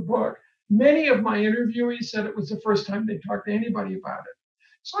the book. Many of my interviewees said it was the first time they talked to anybody about it.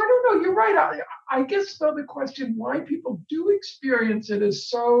 So I don't know, you're right. I guess, though, the question why people do experience it as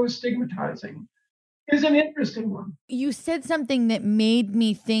so stigmatizing is an interesting one. You said something that made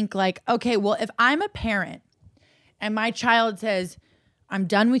me think like, okay, well, if I'm a parent and my child says, I'm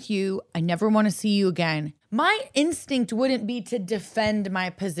done with you, I never want to see you again, my instinct wouldn't be to defend my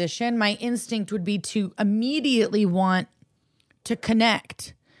position. My instinct would be to immediately want to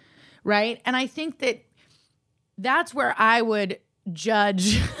connect, right? And I think that that's where I would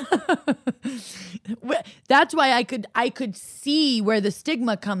judge. That's why I could see where the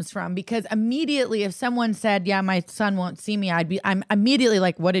stigma comes from, because immediately if someone said, yeah, my son won't see me, I'm immediately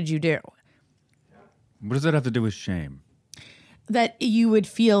like, what did you do? What does that have to do with shame? That you would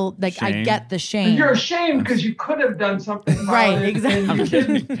feel like shame? I get the shame. And you're ashamed because you could have done something about right, it.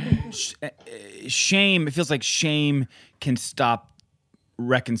 Exactly. Shame, it feels like shame can stop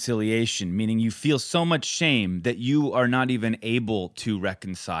reconciliation, meaning you feel so much shame that you are not even able to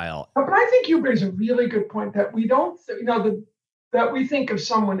reconcile. But I think you raise a really good point that we don't, that we think of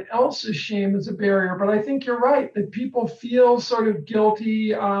someone else's shame as a barrier. But I think you're right, that people feel sort of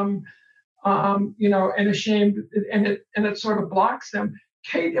guilty, and ashamed, and it sort of blocks them.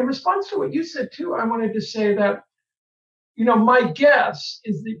 Kate, in response to what you said too, I wanted to say that, my guess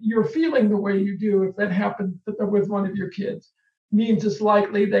is that you're feeling the way you do, if that happened with one of your kids, means it's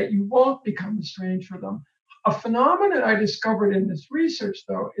likely that you won't become estranged from them. A phenomenon I discovered in this research,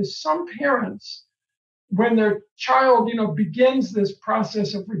 though, is some parents, when their child, begins this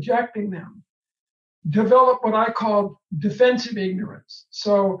process of rejecting them, develop what I call defensive ignorance.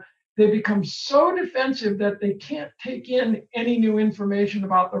 So they become so defensive that they can't take in any new information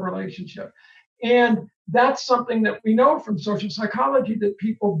about the relationship. And that's something that we know from social psychology that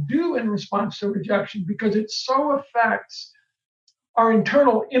people do in response to rejection, because it so affects our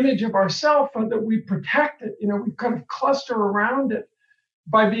internal image of ourselves that we protect it. We kind of cluster around it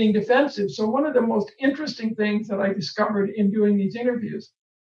by being defensive. So one of the most interesting things that I discovered in doing these interviews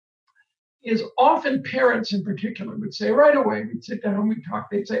is often parents in particular would say right away, we'd sit down, we'd talk,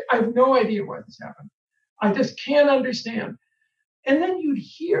 they'd say, I have no idea why this happened. I just can't understand. And then you'd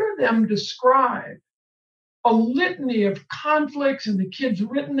hear them describe a litany of conflicts, and the kid's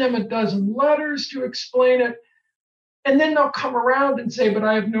written them a dozen letters to explain it. And then they'll come around and say, but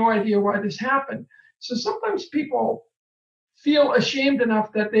I have no idea why this happened. So sometimes people feel ashamed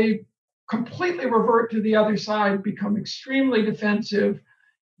enough that they completely revert to the other side, become extremely defensive.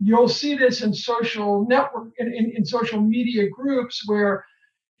 You'll see this in social network, in social media groups where,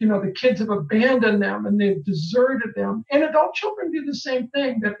 the kids have abandoned them and they've deserted them. And adult children do the same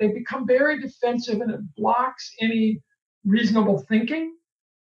thing, that they become very defensive and it blocks any reasonable thinking.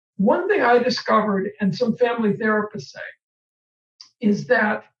 One thing I discovered, and some family therapists say, is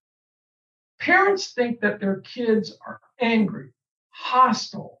that parents think that their kids are angry,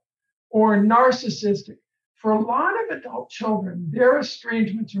 hostile, or narcissistic. For a lot of adult children, their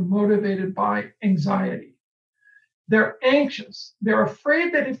estrangements are motivated by anxiety. They're anxious. They're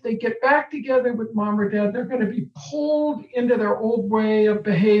afraid that if they get back together with mom or dad, they're going to be pulled into their old way of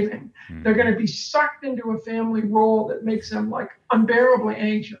behaving. They're going to be sucked into a family role that makes them unbearably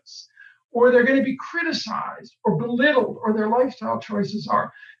anxious, or they're going to be criticized or belittled, or their lifestyle choices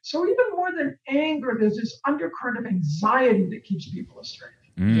are. So even more than anger, there's this undercurrent of anxiety that keeps people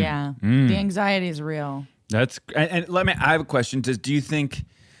estranged. Yeah, the anxiety is real. And I have a question. Do you think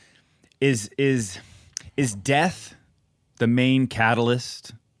is death the main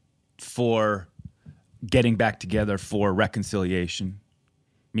catalyst for getting back together, for reconciliation?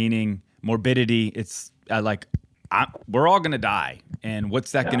 Meaning morbidity, it's we're all going to die. And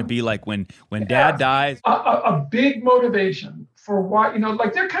what's that going to be like when dad dies? A big motivation for why,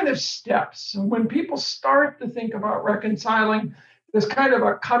 they're kind of steps. So when people start to think about reconciling, there's kind of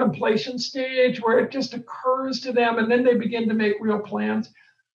a contemplation stage where it just occurs to them, and then they begin to make real plans.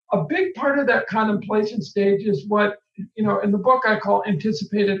 A big part of that contemplation stage is what, in the book I call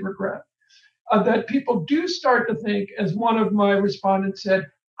anticipated regret. That people do start to think, as one of my respondents said,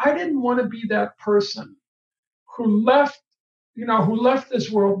 I didn't want to be that person who left this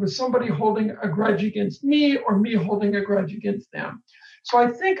world with somebody holding a grudge against me, or me holding a grudge against them. So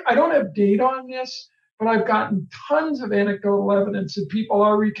I think, I don't have data on this, but I've gotten tons of anecdotal evidence that people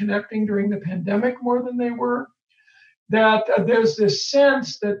are reconnecting during the pandemic more than they were, that there's this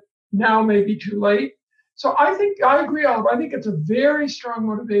sense that now may be too late. So I think, I agree, Oliver, I think it's a very strong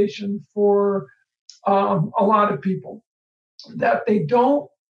motivation for a lot of people, that they don't,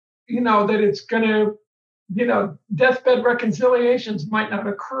 that it's going to, deathbed reconciliations might not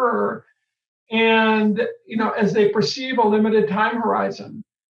occur. And, as they perceive a limited time horizon,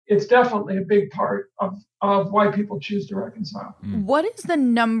 it's definitely a big part of why people choose to reconcile. What is the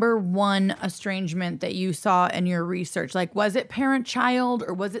number one estrangement that you saw in your research? Was it parent-child,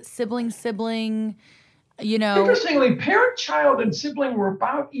 or was it sibling-sibling? Interestingly, parent-child and sibling were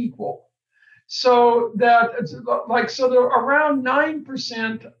about equal. So that there are around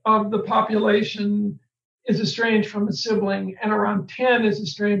 9% of the population is estranged from a sibling, and around 10 is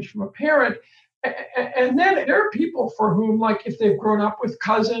estranged from a parent. And then there are people for whom, if they've grown up with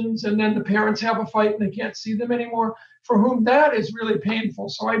cousins and then the parents have a fight and they can't see them anymore, for whom that is really painful.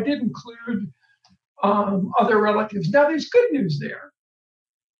 So I did include other relatives. Now, there's good news there.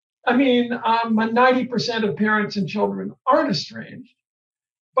 I mean, 90% of parents and children aren't estranged,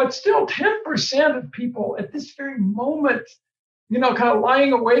 but still 10% of people at this very moment, kind of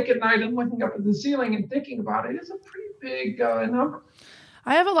lying awake at night and looking up at the ceiling and thinking about it, is a pretty big number.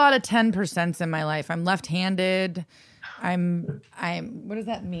 I have a lot of 10% in my life. I'm left-handed. I'm. What does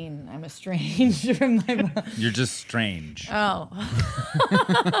that mean? I'm estranged from my. You're just strange. Oh.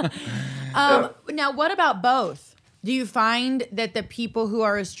 Now, what about both? Do you find that the people who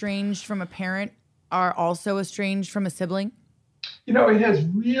are estranged from a parent are also estranged from a sibling? You know, it has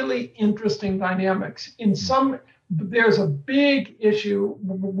really interesting dynamics. There's a big issue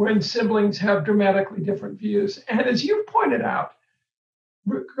when siblings have dramatically different views. And as you pointed out,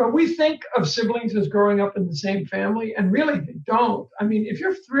 we think of siblings as growing up in the same family, and really they don't. I mean, if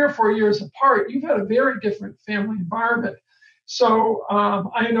you're 3 or 4 years apart, you've had a very different family environment. So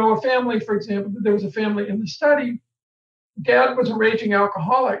I know a family, for example, there was a family in the study. Dad was a raging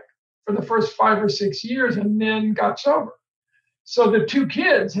alcoholic for the first 5 or 6 years and then got sober. So the two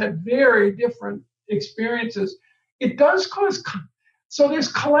kids had very different experiences. It does cause, so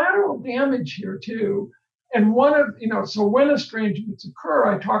there's collateral damage here too. And so when estrangements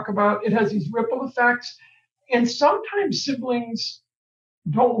occur, I talk about it has these ripple effects. And sometimes siblings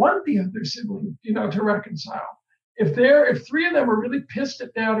don't want the other sibling, to reconcile. If 3 of them are really pissed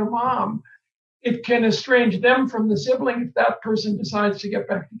at dad or mom, it can estrange them from the sibling if that person decides to get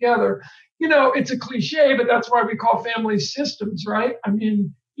back together. It's a cliche, but that's why we call families systems, right? I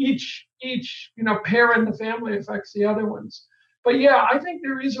mean, each pair in the family affects the other ones. But yeah, I think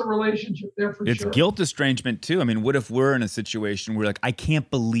there is a relationship there for sure. It's guilt estrangement too. I mean, what if we're in a situation where I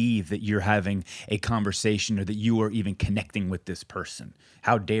can't believe that you're having a conversation or that you are even connecting with this person.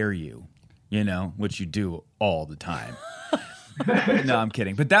 How dare you? Which you do all the time. No, I'm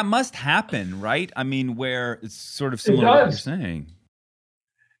kidding. But that must happen, right? I mean, where it's sort of similar to what you're saying.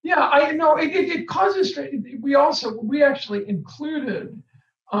 Yeah, I know. It causes, we actually included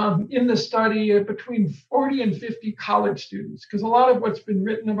in the study between 40 and 50 college students, because a lot of what's been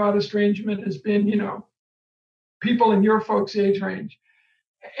written about estrangement has been, people in your folks' age range.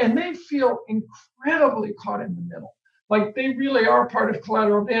 And they feel incredibly caught in the middle. Like they really are part of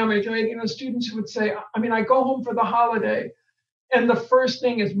collateral damage. I mean, students who would say, I go home for the holiday, and the first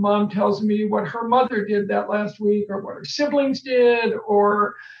thing is mom tells me what her mother did that last week or what her siblings did,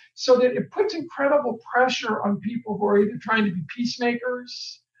 or so that it puts incredible pressure on people who are either trying to be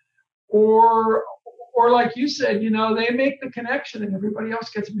peacemakers or like you said, they make the connection and everybody else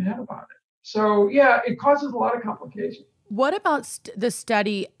gets mad about it. So yeah, it causes a lot of complications. What about the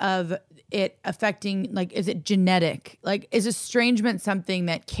study of it affecting, is it genetic? Is estrangement something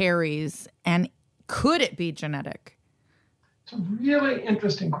that carries, and could it be genetic? It's a really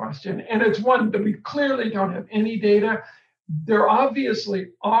interesting question, and it's one that we clearly don't have any data. There obviously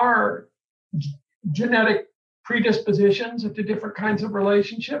are genetic predispositions to different kinds of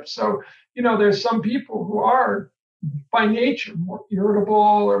relationships. So, there's some people who are by nature more irritable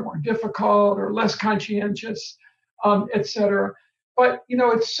or more difficult or less conscientious, et cetera. But,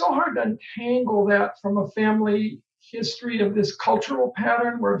 it's so hard to untangle that from a family history of this cultural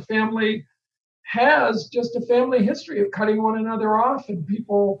pattern where a family has just a family history of cutting one another off and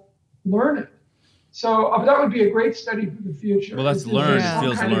people learn it. So that would be a great study for the future. Well, that's learned. It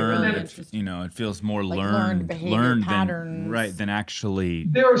feels learned. It feels more learned patterns. than actually.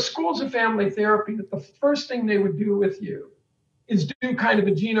 There are schools of family therapy that the first thing they would do with you is do kind of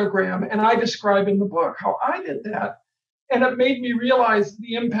a genogram. And I describe in the book how I did that. And it made me realize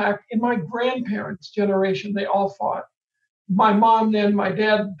the impact in my grandparents' generation. They all fought. My mom my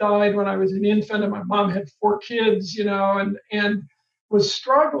dad died when I was an infant, and my mom had 4 kids, and was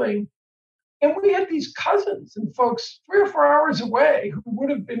struggling. And we had these cousins and folks 3 or 4 hours away who would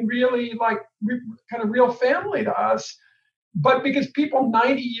have been really kind of real family to us. But because people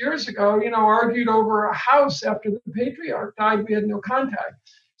 90 years ago, argued over a house after the patriarch died, we had no contact.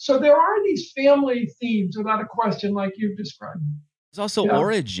 So there are these family themes without a question, like you've described. There's also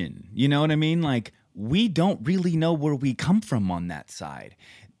origin, you know what I mean? We don't really know where we come from on that side.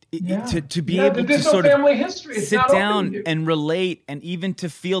 To be able to sort of sit down and relate, and even to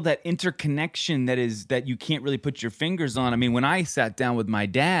feel that interconnection that you can't really put your fingers on. I mean, when I sat down with my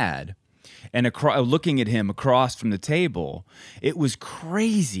dad and looking at him across from the table, it was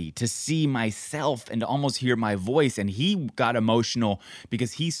crazy to see myself and to almost hear my voice. And he got emotional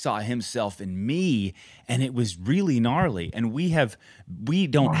because he saw himself in me, and it was really gnarly. And we've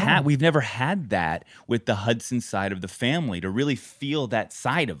never had that with the Hudson side of the family, to really feel that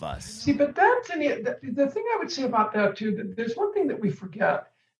side of us. See, but that's the thing I would say about that too. That there's one thing that we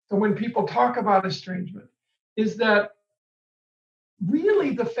forget. So when people talk about estrangement, is that really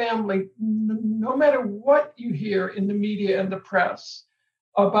the family, no matter what you hear in the media and the press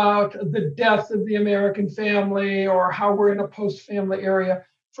about the death of the American family or how we're in a post-family area,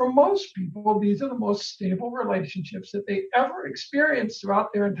 for most people, these are the most stable relationships that they ever experience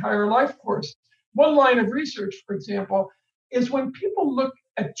throughout their entire life course. One line of research, for example, is when people look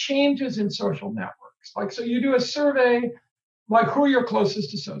at changes in social networks. So you do a survey, who are your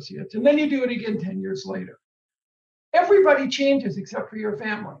closest associates? And then you do it again 10 years later. everybody changes except for your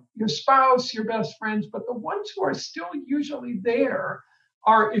family, your spouse, your best friends. But the ones who are still usually there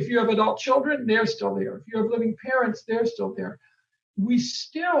are, if you have adult children, they're still there. If you have living parents, they're still there. We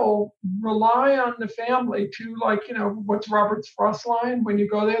still rely on the family to, like, what's Robert's Frost line? When you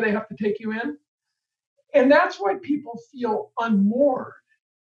go there, they have to take you in. And that's why people feel unmoored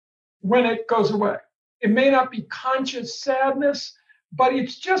when it goes away. It may not be conscious sadness, but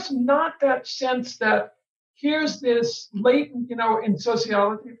it's just not that sense that here's this latent, in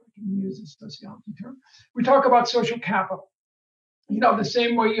sociology, if I can use a sociology term, we talk about social capital. The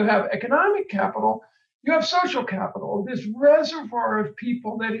same way you have economic capital, you have social capital, this reservoir of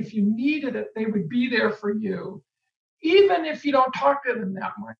people that if you needed it, they would be there for you, even if you don't talk to them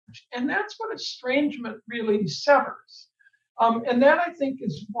that much. And that's what estrangement really severs. And that, I think,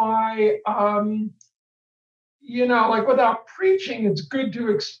 is why, like without preaching, it's good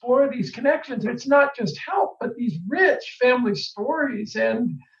to explore these connections. It's not just help, but these rich family stories.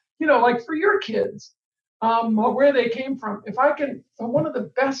 And, like for your kids, where they came from. If I can, one of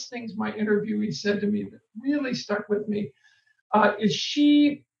the best things my interviewee said to me that really stuck with me is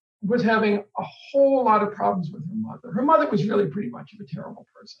she was having a whole lot of problems with her mother. Her mother was really pretty much of a terrible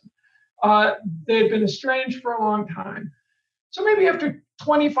person. They had been estranged for a long time. So maybe after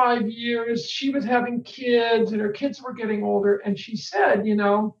 25 years, she was having kids and her kids were getting older. And she said,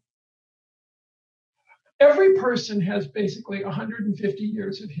 every person has basically 150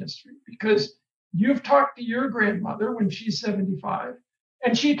 years of history because you've talked to your grandmother when she's 75,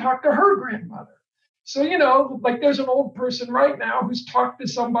 and she talked to her grandmother. So, like there's an old person right now who's talked to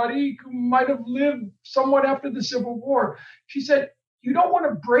somebody who might have lived somewhat after the Civil War. She said, you don't want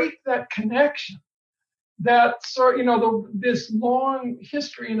to break that connection, that this long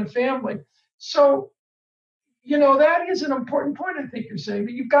history in a family. So, that is an important point, I think you're saying,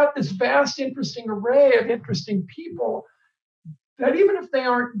 that you've got this vast, interesting array of interesting people that even if they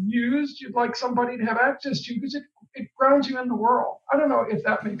aren't used, you'd like somebody to have access to because it grounds you in the world. I don't know if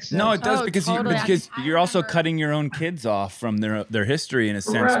that makes sense. No, it does because you're also cutting your own kids off from their history in a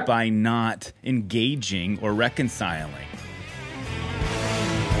sense by not engaging or reconciling.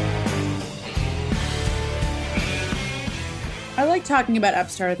 I like talking about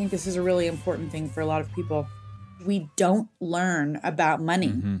Upstart. I think this is a really important thing for a lot of people. We don't learn about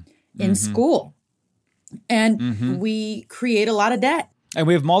money in school. And we create a lot of debt. And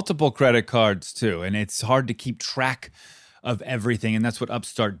we have multiple credit cards too. And it's hard to keep track of everything. And that's what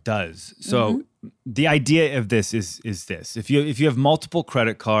Upstart does. So the idea of this is this. If you have multiple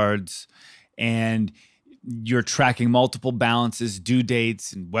credit cards and you're tracking multiple balances, due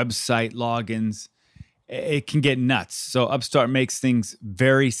dates, and website logins, it can get nuts. So Upstart makes things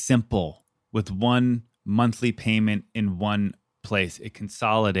very simple with one monthly payment in one place. It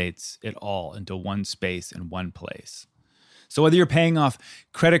consolidates it all into one space in one place. So whether you're paying off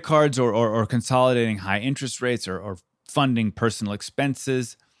credit cards or consolidating high interest rates or funding personal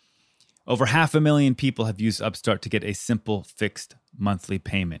expenses, over 500,000 people have used Upstart to get a simple fixed monthly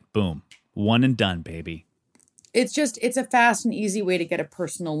payment. Boom. One and done, baby. It's a fast and easy way to get a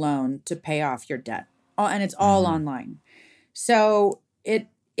personal loan to pay off your debt. And it's all online. So it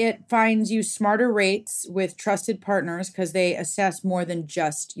finds you smarter rates with trusted partners because they assess more than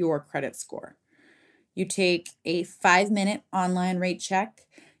just your credit score. You take a 5-minute online rate check.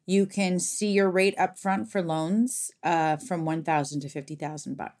 You can see your rate up front for loans from $1,000 to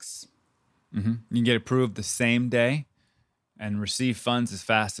 $50,000. You can get approved the same day and receive funds as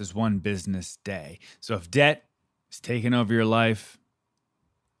fast as one business day. So if debt is taking over your life,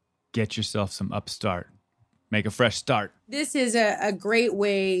 get yourself some Upstart. Make a fresh start. This is a great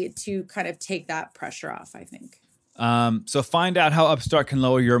way to kind of take that pressure off, I think. So find out how Upstart can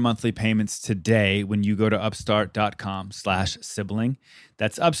lower your monthly payments today when you go to upstart.com/sibling.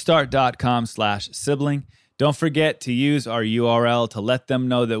 That's upstart.com/sibling. Don't forget to use our URL to let them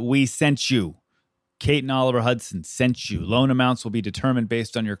know that we sent you. Kate and Oliver Hudson sent you. Loan amounts will be determined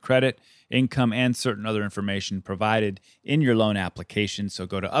based on your credit, income, and certain other information provided in your loan application. So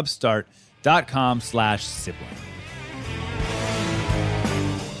go to upstart.com/sibling.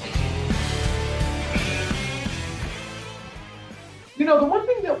 The one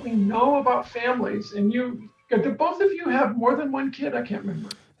thing that we know about families, and do both of you have more than one kid? I can't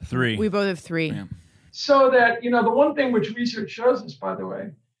remember. 3. We both have 3. Yeah. So that, the one thing which research shows us, by the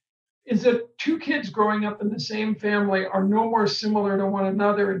way, is that 2 kids growing up in the same family are no more similar to one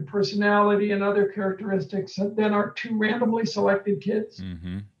another in personality and other characteristics than are 2 randomly selected kids.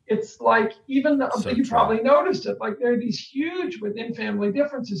 Mm-hmm. It's like, even though you probably noticed it, like there are these huge within family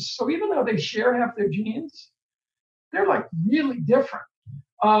differences. So even though they share half their genes, they're like really different.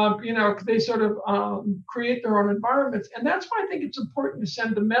 They sort of create their own environments. And that's why I think it's important to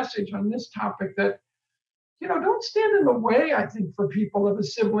send the message on this topic that, don't stand in the way, I think, for people of a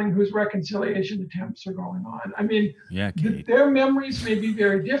sibling whose reconciliation attempts are going on. I mean, their memories may be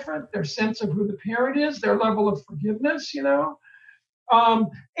very different, their sense of who the parent is, their level of forgiveness, and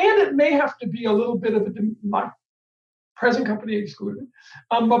it may have to be a little bit of my present company excluded,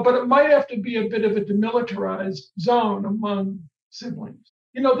 but it might have to be a bit of a demilitarized zone among siblings.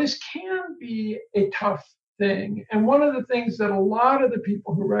 This can be a tough thing. And one of the things that a lot of the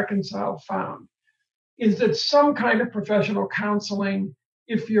people who reconcile found is that some kind of professional counseling,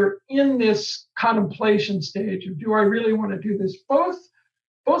 if you're in this contemplation stage of, do I really want to do this? Both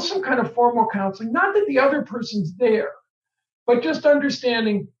some kind of formal counseling, not that the other person's there, but just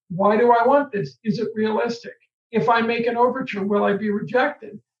understanding, why do I want this? Is it realistic? If I make an overture, will I be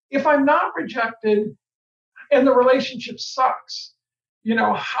rejected? If I'm not rejected and the relationship sucks,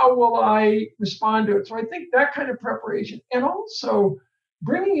 how will I respond to it? So I think that kind of preparation, and also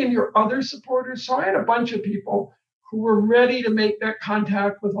bringing in your other supporters. So I had a bunch of people who were ready to make that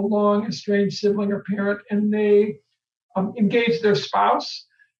contact with a long estranged sibling or parent, and they engaged their spouse.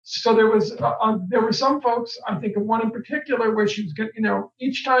 So there were some folks, I think of one in particular, where she was getting,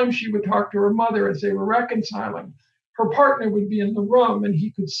 each time she would talk to her mother as they were reconciling, her partner would be in the room, and he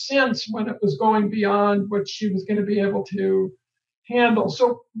could sense when it was going beyond what she was going to be able to handle.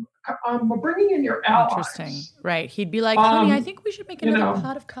 So bringing in your allies. Interesting. Right. He'd be like, honey, I think we should make another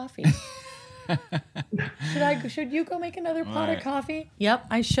pot of coffee. Should you go make another pot of coffy? Yep,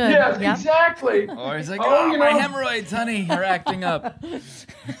 I should. Yes, yep. Exactly. Or he's like, my hemorrhoids, honey, are acting up.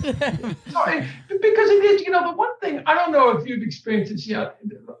 Because it is, the one thing, I don't know if you've experienced this yet.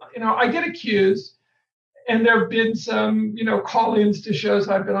 I get accused, and there have been some, call-ins to shows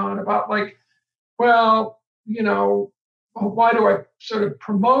I've been on about why do I sort of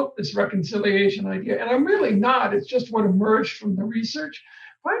promote this reconciliation idea? And I'm really not. It's just what emerged from the research.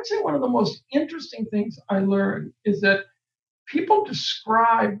 But I'd say one of the most interesting things I learned is that people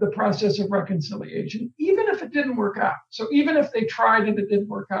describe the process of reconciliation, even if it didn't work out. So even if they tried and it didn't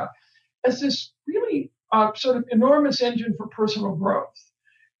work out, as this really sort of enormous engine for personal growth,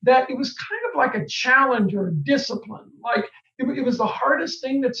 that it was kind of like a challenge or a discipline. Like it was the hardest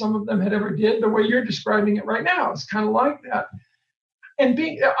thing that some of them had ever did. The way you're describing it right now, it's kind of like that. And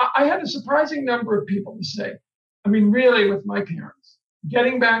I had a surprising number of people to say, really with my parents,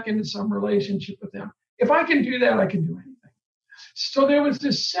 getting back into some relationship with them. If I can do that, I can do anything. So there was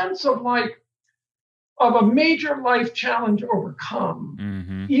this sense of a major life challenge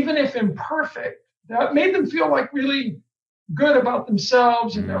overcome, even if imperfect, that made them feel really good about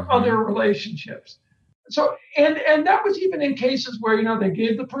themselves and their other relationships. So, and that was even in cases where, they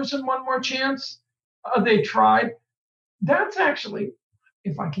gave the person one more chance, they tried. That's actually,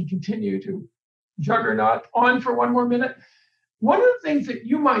 if I can continue to juggernaut on for one more minute, one of the things that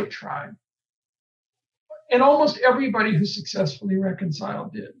you might try, and almost everybody who successfully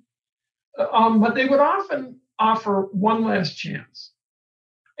reconciled did, but they would often offer one last chance.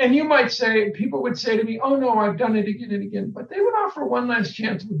 And you might say, people would say to me, oh no, I've done it again and again, but they would offer one last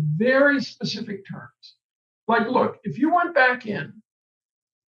chance with very specific terms. Like, look, if you want back in,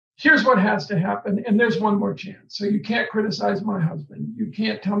 here's what has to happen, and there's one more chance. So you can't criticize my husband. You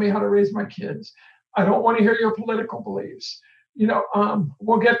can't tell me how to raise my kids. I don't want to hear your political beliefs.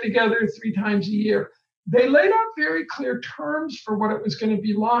 We'll get together 3 times a year. They laid out very clear terms for what it was going to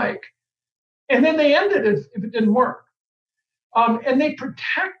be like. And then they ended it if it didn't work. And they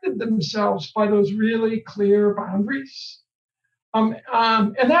protected themselves by those really clear boundaries. And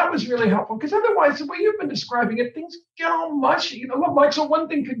that was really helpful, because otherwise, the way you've been describing it, things get all mushy. So one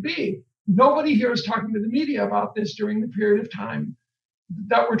thing could be, nobody here is talking to the media about this during the period of time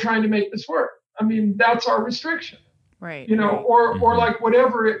that we're trying to make this work. That's our restriction. Right. Or like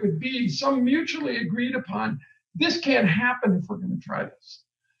whatever it would be, some mutually agreed upon, this can't happen if we're going to try this.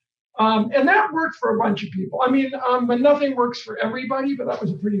 And that worked for a bunch of people. But nothing works for everybody, but that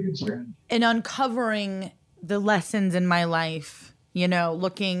was a pretty good strategy. And uncovering the lessons in my life,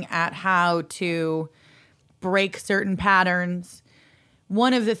 looking at how to break certain patterns.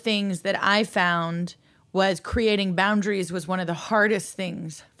 One of the things that I found was creating boundaries was one of the hardest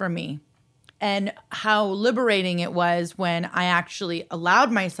things for me. And how liberating it was when I actually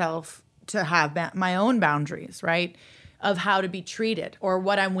allowed myself to have my own boundaries, right? Of how to be treated or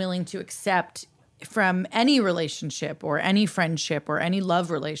what I'm willing to accept from any relationship or any friendship or any love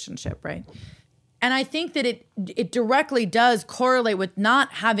relationship, right? And I think that it directly does correlate with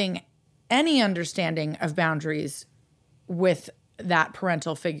not having any understanding of boundaries with that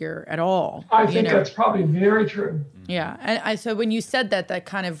parental figure at all. I think that's probably very true. Yeah. And so when you said that, that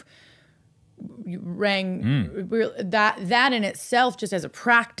kind of rang that in itself, just as a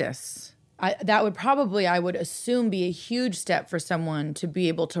practice, that would probably, I would assume, be a huge step for someone to be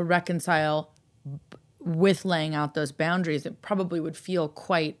able to reconcile with laying out those boundaries. It probably would feel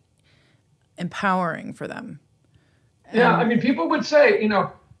quite empowering for them. Yeah, I mean, people would say,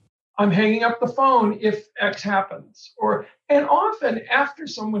 I'm hanging up the phone if X happens. And often after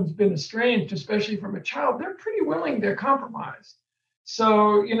someone's been estranged, especially from a child, they're pretty willing to compromise.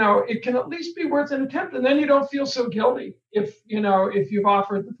 So, it can at least be worth an attempt. And then you don't feel so guilty if you've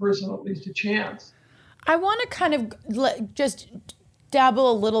offered the person at least a chance. I want to kind of just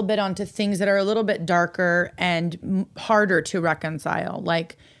dabble a little bit onto things that are a little bit darker and harder to reconcile,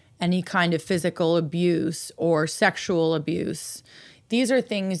 like any kind of physical abuse or sexual abuse. These are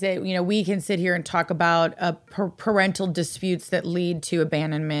things that, we can sit here and talk about parental disputes that lead to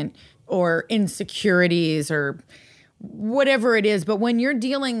abandonment or insecurities or whatever it is. But when you're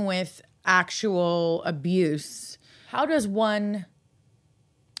dealing with actual abuse, how does one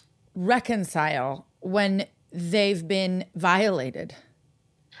reconcile when they've been violated?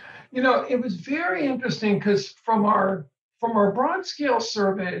 It was very interesting because from our broad scale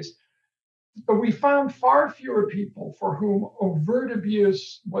surveys, we found far fewer people for whom overt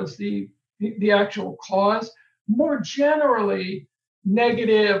abuse was the actual cause. More generally,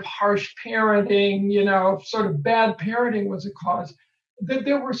 negative, harsh parenting, sort of bad parenting was a cause. That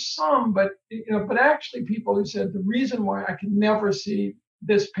there were some, but actually people who said the reason why I could never see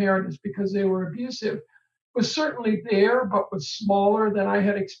this parent is because they were abusive was certainly there, but was smaller than I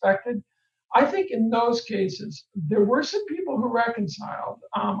had expected. I think in those cases, there were some people who reconciled.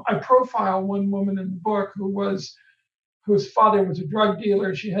 I profile one woman in the book whose father was a drug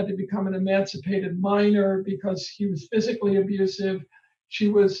dealer. She had to become an emancipated minor because he was physically abusive. She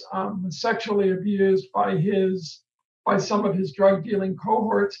was sexually abused by some of his drug dealing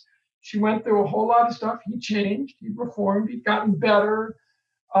cohorts. She went through a whole lot of stuff. He changed, he reformed, he'd gotten better,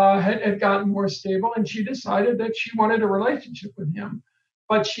 had gotten more stable, and she decided that she wanted a relationship with him.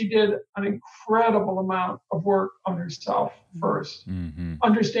 But she did an incredible amount of work on herself first,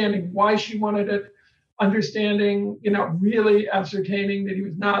 understanding why she wanted it, understanding, really ascertaining that he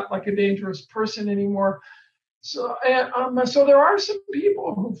was not like a dangerous person anymore. So there are some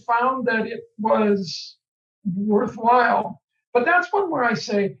people who found that it was worthwhile. But that's one where I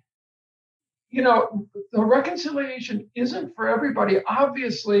say, the reconciliation isn't for everybody.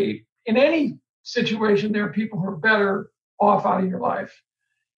 Obviously, in any situation, there are people who are better off out of your life.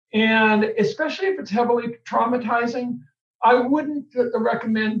 And especially if it's heavily traumatizing, I wouldn't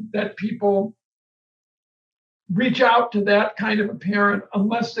recommend that people reach out to that kind of a parent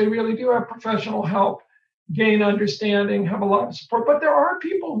unless they really do have professional help, gain understanding, have a lot of support. But there are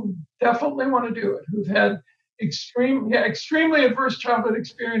people who definitely want to do it, who've had extremely adverse childhood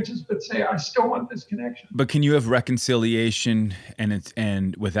experiences, but say, I still want this connection. But can you have reconciliation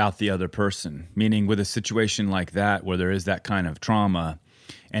and without the other person? Meaning with a situation like that, where there is that kind of trauma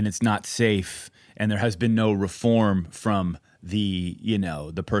and it's not safe and there has been no reform from the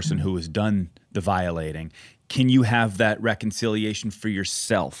person who has done the violating, can you have that reconciliation for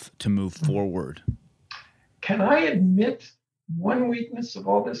yourself to move forward? Can I admit one weakness of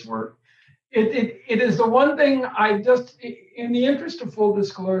all this work? It is the one thing in the interest of full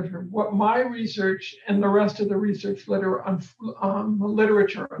disclosure, what my research and the rest of the research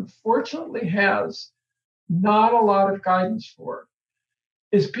literature unfortunately has not a lot of guidance for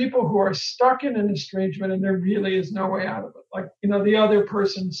is people who are stuck in an estrangement and there really is no way out of it. Like, the other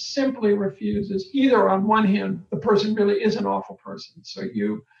person simply refuses. Either on one hand, the person really is an awful person, so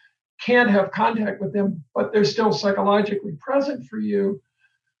you can't have contact with them, but they're still psychologically present for you,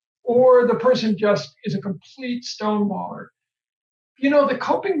 or the person just is a complete stonewaller. The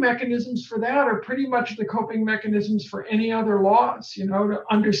coping mechanisms for that are pretty much the coping mechanisms for any other loss, to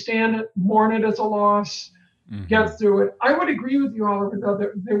understand it, mourn it as a loss, get through it. I would agree with you, Oliver, though,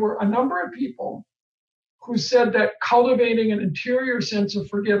 that there were a number of people who said that cultivating an interior sense of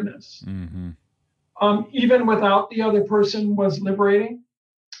forgiveness, even without the other person, was liberating.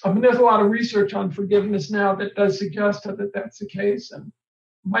 There's a lot of research on forgiveness now that does suggest that that's the case, and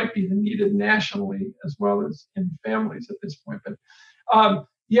might be needed nationally as well as in families at this point. But but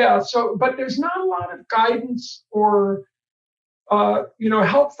there's not a lot of guidance or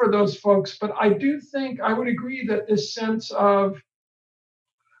help for those folks. But I do think I would agree that this sense of,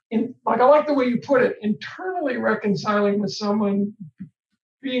 I like the way you put it, internally reconciling with someone,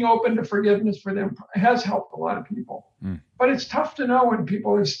 being open to forgiveness for them has helped a lot of people. But it's tough to know when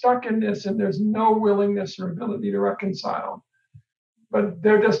people are stuck in this and there's no willingness or ability to reconcile. but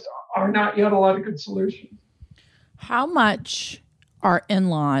there just are not yet a lot of good solutions. How much are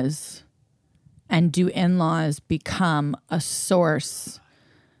in-laws and do in-laws become a source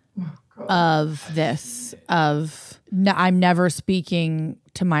of this, I'm never speaking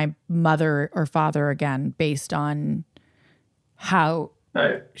to my mother or father again based on how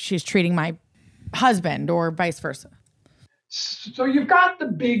she's treating my husband or vice versa? So you've got the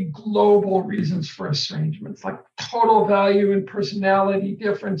big global reasons for estrangements, like total value and personality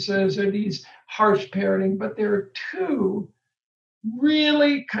differences or these harsh parenting, but there are two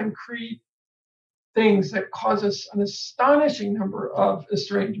really concrete things that cause us an astonishing number of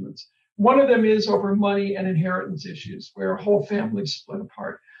estrangements. One of them is over money and inheritance issues, where whole families split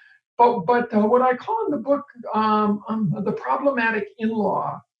apart. But what I call in the book the problematic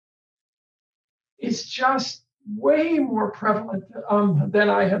in-law is just way more prevalent than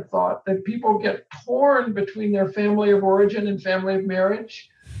I had thought, that people get torn between their family of origin and family of marriage.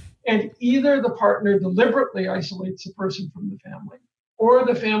 And either the partner deliberately isolates the person from the family, or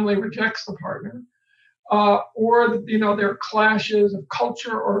the family rejects the partner, or there are clashes of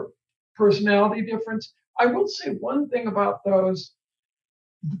culture or personality difference. I will say one thing about those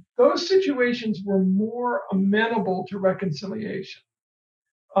situations were more amenable to reconciliation.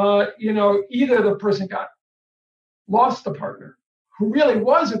 Either the person lost the partner who really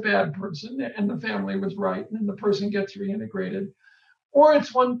was a bad person and the family was right, and then the person gets reintegrated. Or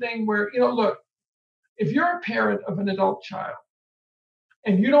it's one thing where, look, if you're a parent of an adult child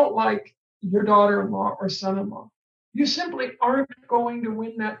and you don't like your daughter-in-law or son-in-law, you simply aren't going to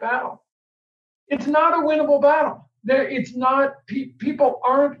win that battle. It's not a winnable battle. It's not. People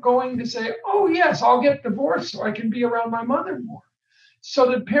aren't going to say, "Oh yes, I'll get divorced so I can be around my mother more."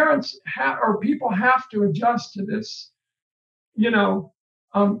 So the parents or people have to adjust to this, in-law.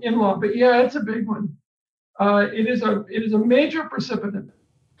 But yeah, it's a big one. It is a major precipitant.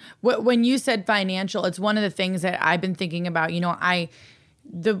 When you said financial, it's one of the things that I've been thinking about.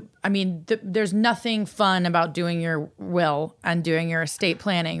 There's nothing fun about doing your will and doing your estate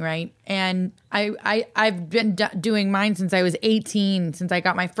planning, right? And I've been doing mine since I was 18. Since I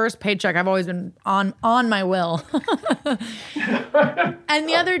got my first paycheck, I've always been on my will. And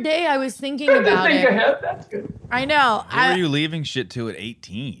the other day, I was thinking about it. Ahead. That's good. I know. Who are you leaving shit to at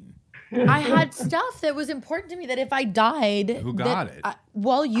 18? I had stuff that was important to me that if I died... Who got it?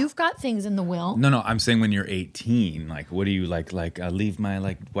 Well, you've got things in the will. No, I'm saying when you're 18, like, what do you leave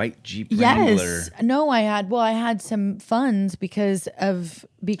my white Jeep Wrangler? Yes. No, I had some funds because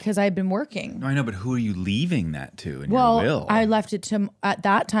I'd been working. No, I know, but who are you leaving that to in your will? I left it to, at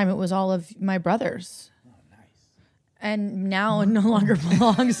that time, it was all of my brothers. And now it no longer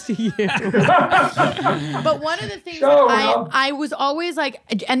belongs to you. But one of the things I was always like,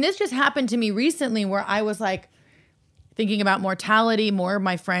 and this just happened to me recently, where I was like thinking about mortality. More of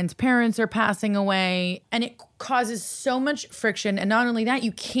my friends' parents are passing away, and it causes so much friction. And not only that,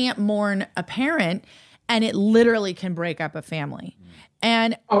 you can't mourn a parent, and it literally can break up a family.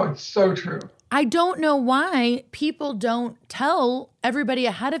 And it's so true. I don't know why people don't tell everybody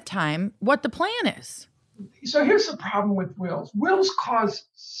ahead of time what the plan is. So here's the problem with wills. Wills cause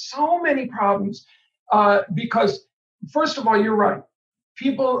so many problems because, first of all, you're right.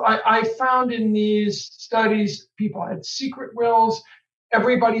 People, I found in these studies, people had secret wills.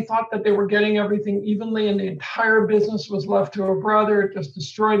 Everybody thought that they were getting everything evenly, and the entire business was left to a brother. It just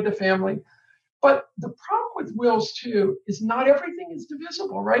destroyed the family. But the problem with wills, too, is not everything is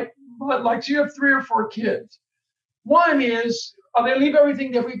divisible, right? But like, so you have 3 or 4 kids. One is, they leave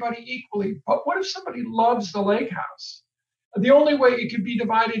everything to everybody equally. But what if somebody loves the lake house? The only way it could be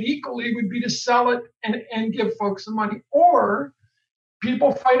divided equally would be to sell it and give folks the money. Or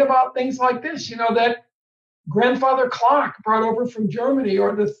people fight about things like this, that grandfather clock brought over from Germany,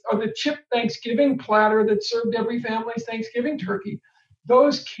 or the chip Thanksgiving platter that served every family's Thanksgiving turkey.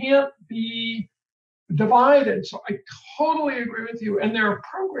 Those can't be divided. So I totally agree with you. And there are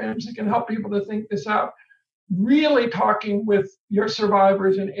programs that can help people to think this out. Really talking with your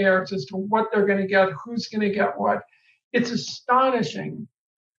survivors and heirs as to what they're going to get, who's going to get what. It's astonishing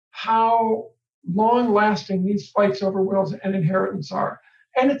how long-lasting these fights over wills and inheritance are.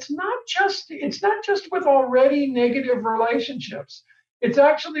 And it's not just with already negative relationships. It's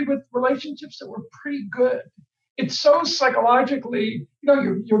actually with relationships that were pretty good. It's so psychologically,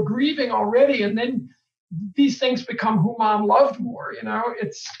 you're grieving already, and then these things become who mom loved more,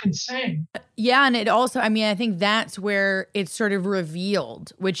 it's insane. Yeah. And it also, I think that's where it's sort of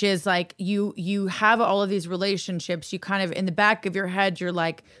revealed, which is like you have all of these relationships, you kind of in the back of your head, you're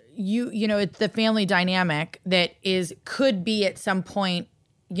like, it's the family dynamic that could be at some point,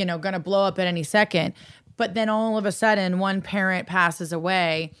 going to blow up at any second. But then all of a sudden, one parent passes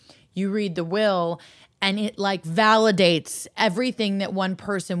away, you read the will, and it like validates everything that one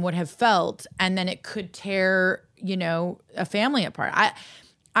person would have felt, and then it could tear, a family apart.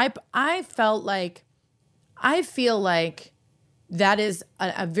 I feel like that is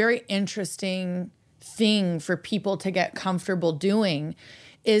a very interesting thing for people to get comfortable doing,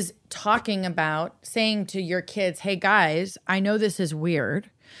 is talking about saying to your kids, hey guys, I know this is weird,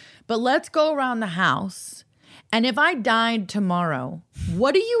 but let's go around the house. And if I died tomorrow,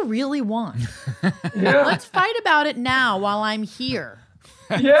 what do you really want? Let's fight about it now while I'm here.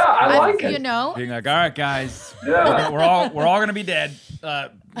 Yeah, I like it. Being like, all right, guys, we're all gonna be dead.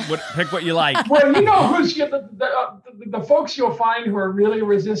 Pick what you like. Well, who's the folks you'll find who are really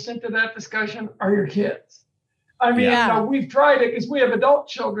resistant to that discussion are your kids. I mean, we've tried it because we have adult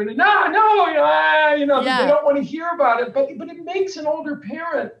children, and they don't want to hear about it. But it makes an older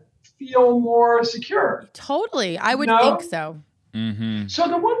parent feel more secure. Totally, I would think so. Mm-hmm. So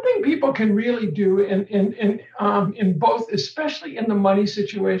the one thing people can really do in both, especially in the money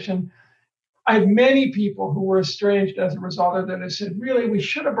situation, I had many people who were estranged as a result of that. I said, really, we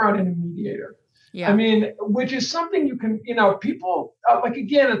should have brought in a mediator. Yeah. I mean, which is something you can, people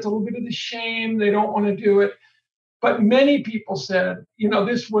again, it's a little bit of the shame. They don't want to do it. But many people said,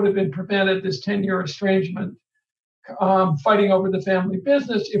 this would have been prevented, this 10-year estrangement, fighting over the family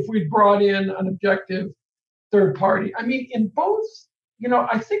business, if we'd brought in an objective third party. I mean, in both,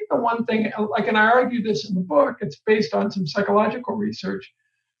 I think the one thing, and I argue this in the book, it's based on some psychological research,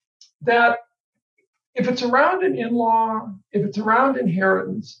 that if it's around an in-law, if it's around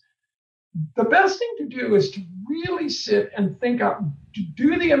inheritance, the best thing to do is to really sit and think out,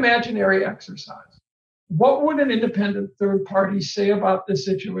 do the imaginary exercise. What would an independent third party say about this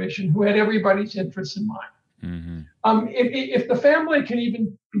situation who had everybody's interests in mind? Mm-hmm. If the family can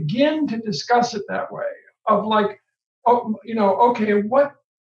even begin to discuss it that way, of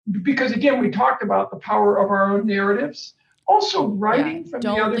because again, we talked about the power of our own narratives. Also, writing from the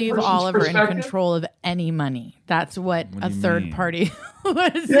other person's perspective. Don't leave Oliver in control of any money. That's what a third party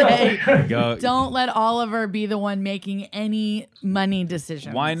would say. Don't let Oliver be the one making any money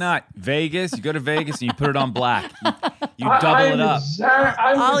decisions. Why not? Vegas? You go to Vegas and you put it on black. You double it up.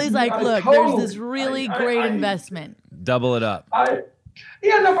 Ollie's like, look, there's this really great investment. Double it up. But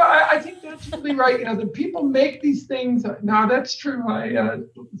I think that's really right. The people make these things. No, that's true. For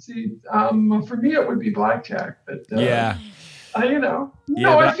me, it would be blackjack. But I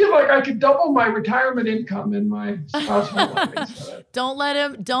feel like I could double my retirement income in my spouse holdings. Don't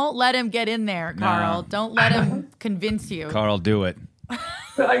let him get in there, Karl. No. Don't let him convince you. Karl, do it.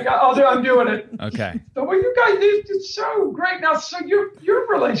 I'm doing it. Okay. So, well, you guys, it's so great. Now, so your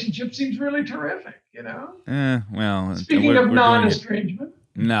relationship seems really terrific, Well, speaking of non-estrangement.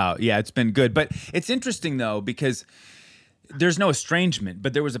 No, yeah, it's been good. But it's interesting, though, because there's no estrangement,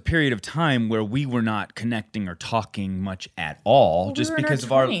 but there was a period of time where we were not connecting or talking much at all, just because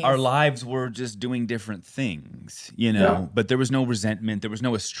of our lives were just doing different things, but there was no resentment. There was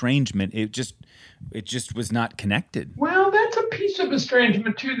no estrangement. It just was not connected. Well, that's a piece of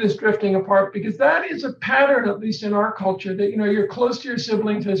estrangement too, this drifting apart, because that is a pattern, at least in our culture, that, you're close to your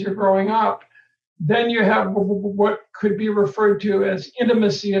siblings as you're growing up. Then you have what could be referred to as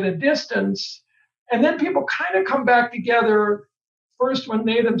intimacy at a distance. And then people kind of come back together first when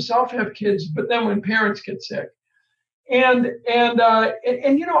they themselves have kids, but then when parents get sick. And I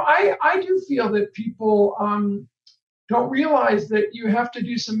do feel that people don't realize that you have to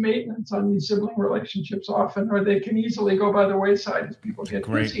do some maintenance on these sibling relationships often, or they can easily go by the wayside as people get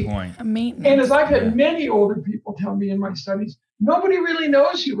busy. Great point. And as I've had many older people tell me in my studies, nobody really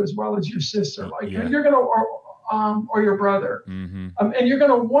knows you as well as your sister, you're going to, or your brother, and you're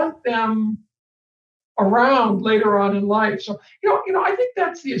going to want them around later on in life. So, I think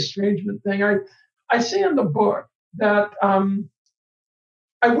that's the estrangement thing. I say in the book that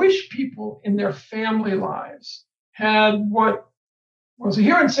I wish people in their family lives had so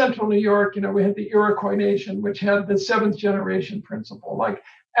here in central New York, we had the Iroquois Nation, which had the 7th generation principle,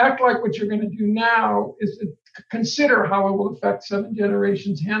 act like what you're going to do now is to consider how it will affect 7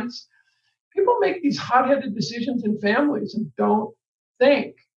 generations hence. People make these hot-headed decisions in families and don't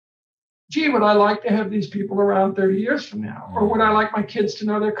think, gee, would I like to have these people around 30 years from now? Or would I like my kids to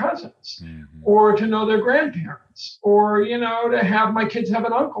know their cousins or to know their grandparents or, to have my kids have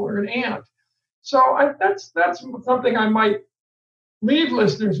an uncle or an aunt? So that's something I might leave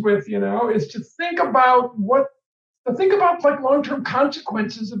listeners with, is to think about long-term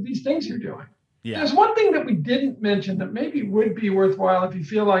consequences of these things you're doing. Yeah. There's one thing that we didn't mention that maybe would be worthwhile if you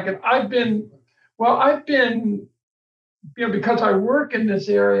feel like it. I've been, because I work in this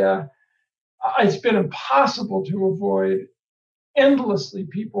area, it's been impossible to avoid endlessly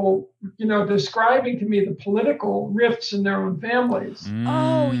people, describing to me the political rifts in their own families.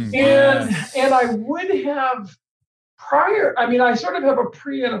 Oh, yes. And I would have I sort of have a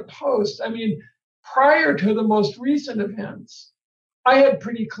pre and a post. Prior to the most recent events, I had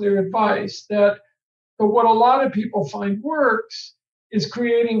pretty clear advice that what a lot of people find works is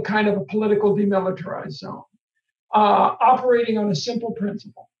creating kind of a political demilitarized zone, operating on a simple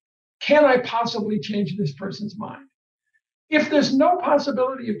principle. Can I possibly change this person's mind? If there's no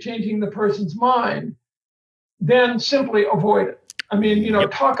possibility of changing the person's mind, then simply avoid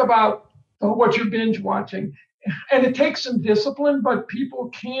it. Talk about what you're binge watching. And it takes some discipline, but people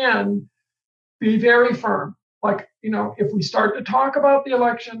can be very firm. Like, if we start to talk about the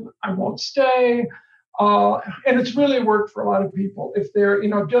election, I won't stay. And it's really worked for a lot of people. If they're,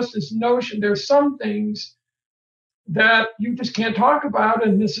 just this notion, there's some things that you just can't talk about,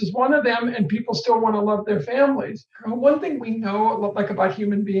 and this is one of them, and people still want to love their families. One thing we know, like about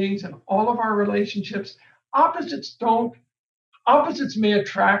human beings and all of our relationships, opposites may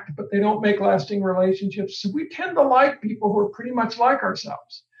attract, but they don't make lasting relationships. So we tend to like people who are pretty much like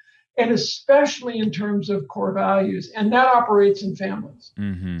ourselves, and especially in terms of core values. And that operates in families.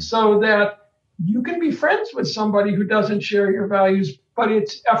 Mm-hmm. So that you can be friends with somebody who doesn't share your values, but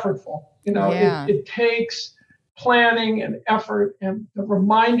it's effortful. It takes planning and effort and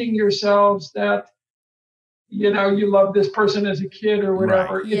reminding yourselves that, you love this person as a kid or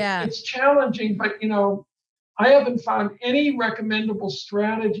whatever. Right. It's challenging, but, I haven't found any recommendable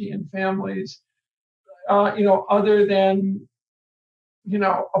strategy in families, other than,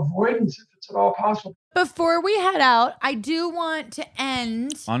 avoidance if it's at all possible. Before we head out, I do want to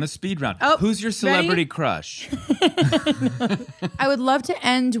end on a speed round. Oh, who's your celebrity crush? I would love to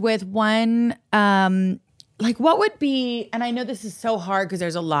end with one, what would be, and I know this is so hard because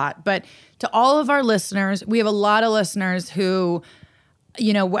there's a lot, but to all of our listeners, we have a lot of listeners who,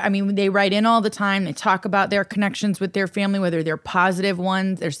 they write in all the time. They talk about their connections with their family, whether they're positive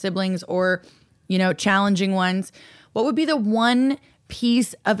ones, their siblings, or, challenging ones. What would be the one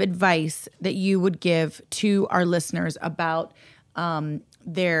piece of advice that you would give to our listeners about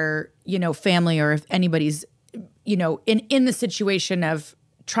their, family, or if anybody's, in the situation of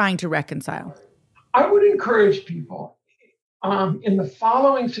trying to reconcile? I would encourage people in the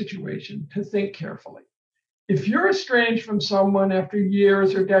following situation to think carefully. If you're estranged from someone after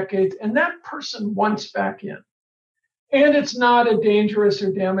years or decades, and that person wants back in, and it's not a dangerous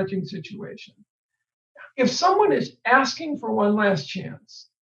or damaging situation, if someone is asking for one last chance,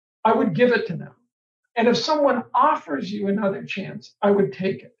 I would give it to them. And if someone offers you another chance, I would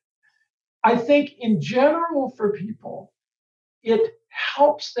take it. I think in general for people, it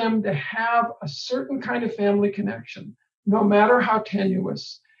helps them to have a certain kind of family connection, no matter how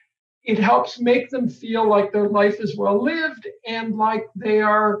tenuous. It helps make them feel like their life is well lived and like they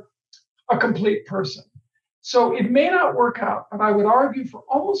are a complete person. So it may not work out, but I would argue for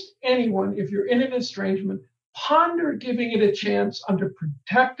almost anyone, if you're in an estrangement, ponder giving it a chance under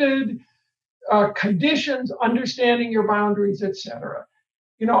protected conditions, understanding your boundaries, etc.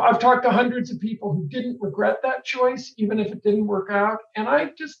 I've talked to hundreds of people who didn't regret that choice, even if it didn't work out. And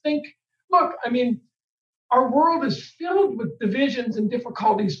I just think, look, our world is filled with divisions and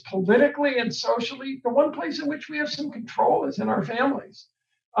difficulties politically and socially. The one place in which we have some control is in our families.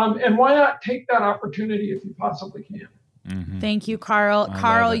 And why not take that opportunity if you possibly can? Mm-hmm. Thank you, Karl.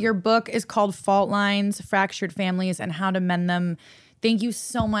 Karl, your book is called Fault Lines, Fractured Families, and How to Mend Them. Thank you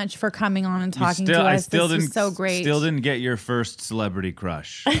so much for coming on and talking to us. This was so great. Still didn't get your first celebrity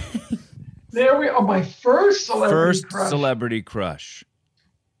crush. There we are. My first celebrity crush.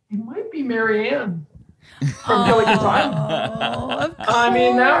 It might be Marianne from Gilligan's Island. Of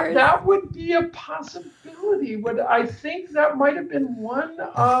course. That would be a possibility. I think that might have been one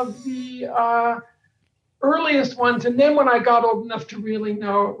of the earliest ones. And then when I got old enough to really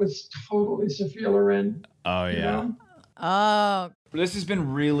know, it was totally Sophia Loren. Oh, yeah. Oh. This has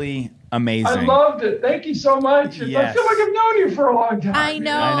been really amazing. I loved it. Thank you so much. Yes. I feel like I've known you for a long time. I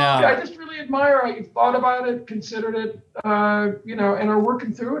know. I just really admire how you've thought about it, considered it, and are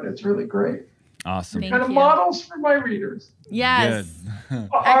working through it. It's really great. Awesome. Kind of models for my readers. Yes. Good.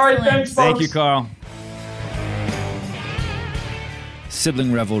 All right, thanks, folks. Thank you, Karl.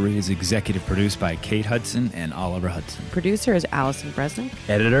 Sibling Revelry is executive produced by Kate Hudson and Oliver Hudson. Producer is Allison Bresnick.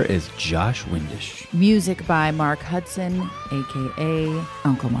 Editor is Josh Windish. Music by Mark Hudson, a.k.a.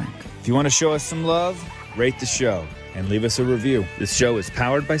 Uncle Mark. If you want to show us some love, rate the show and leave us a review. This show is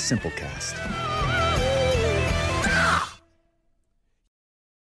powered by Simplecast.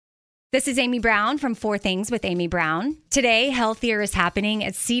 This is Amy Brown from 4 Things with Amy Brown. Today, healthier is happening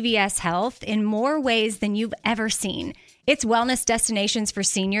at CVS Health in more ways than you've ever seen. It's wellness destinations for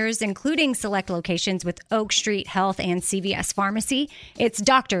seniors, including select locations with Oak Street Health and CVS Pharmacy. It's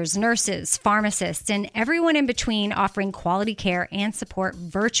doctors, nurses, pharmacists, and everyone in between offering quality care and support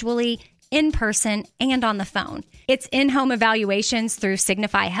virtually, in person, and on the phone. It's in-home evaluations through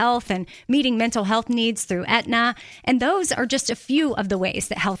Signify Health and meeting mental health needs through Aetna. And those are just a few of the ways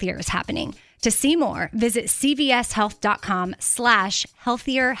that healthier is happening. To see more, visit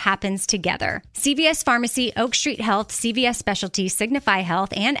cvshealth.com/healthier happens together. CVS Pharmacy, Oak Street Health, CVS Specialty, Signify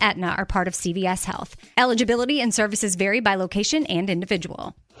Health, and Aetna are part of CVS Health. Eligibility and services vary by location and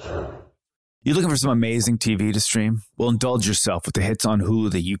individual. You looking for some amazing TV to stream? Well, indulge yourself with the hits on Hulu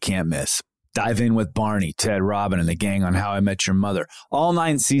that you can't miss. Dive in with Barney, Ted, Robin, and the gang on How I Met Your Mother. All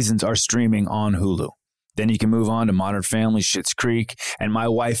 9 seasons are streaming on Hulu. Then you can move on to Modern Family, Schitt's Creek, and My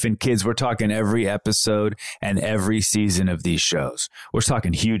Wife and Kids. We're talking every episode and every season of these shows. We're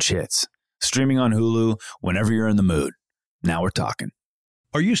talking huge hits. Streaming on Hulu whenever you're in the mood. Now we're talking.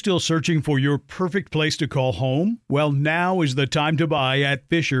 Are you still searching for your perfect place to call home? Well, now is the time to buy at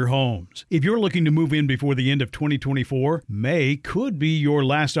Fisher Homes. If you're looking to move in before the end of 2024, May could be your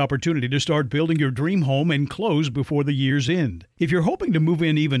last opportunity to start building your dream home and close before the year's end. If you're hoping to move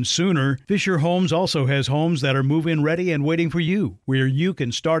in even sooner, Fisher Homes also has homes that are move-in ready and waiting for you, where you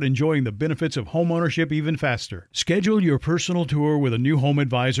can start enjoying the benefits of homeownership even faster. Schedule your personal tour with a new home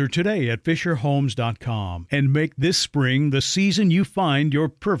advisor today at FisherHomes.com and make this spring the season you find your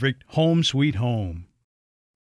perfect home sweet home.